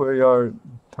 May, for your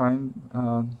time.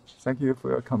 Thank you for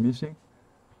your commission.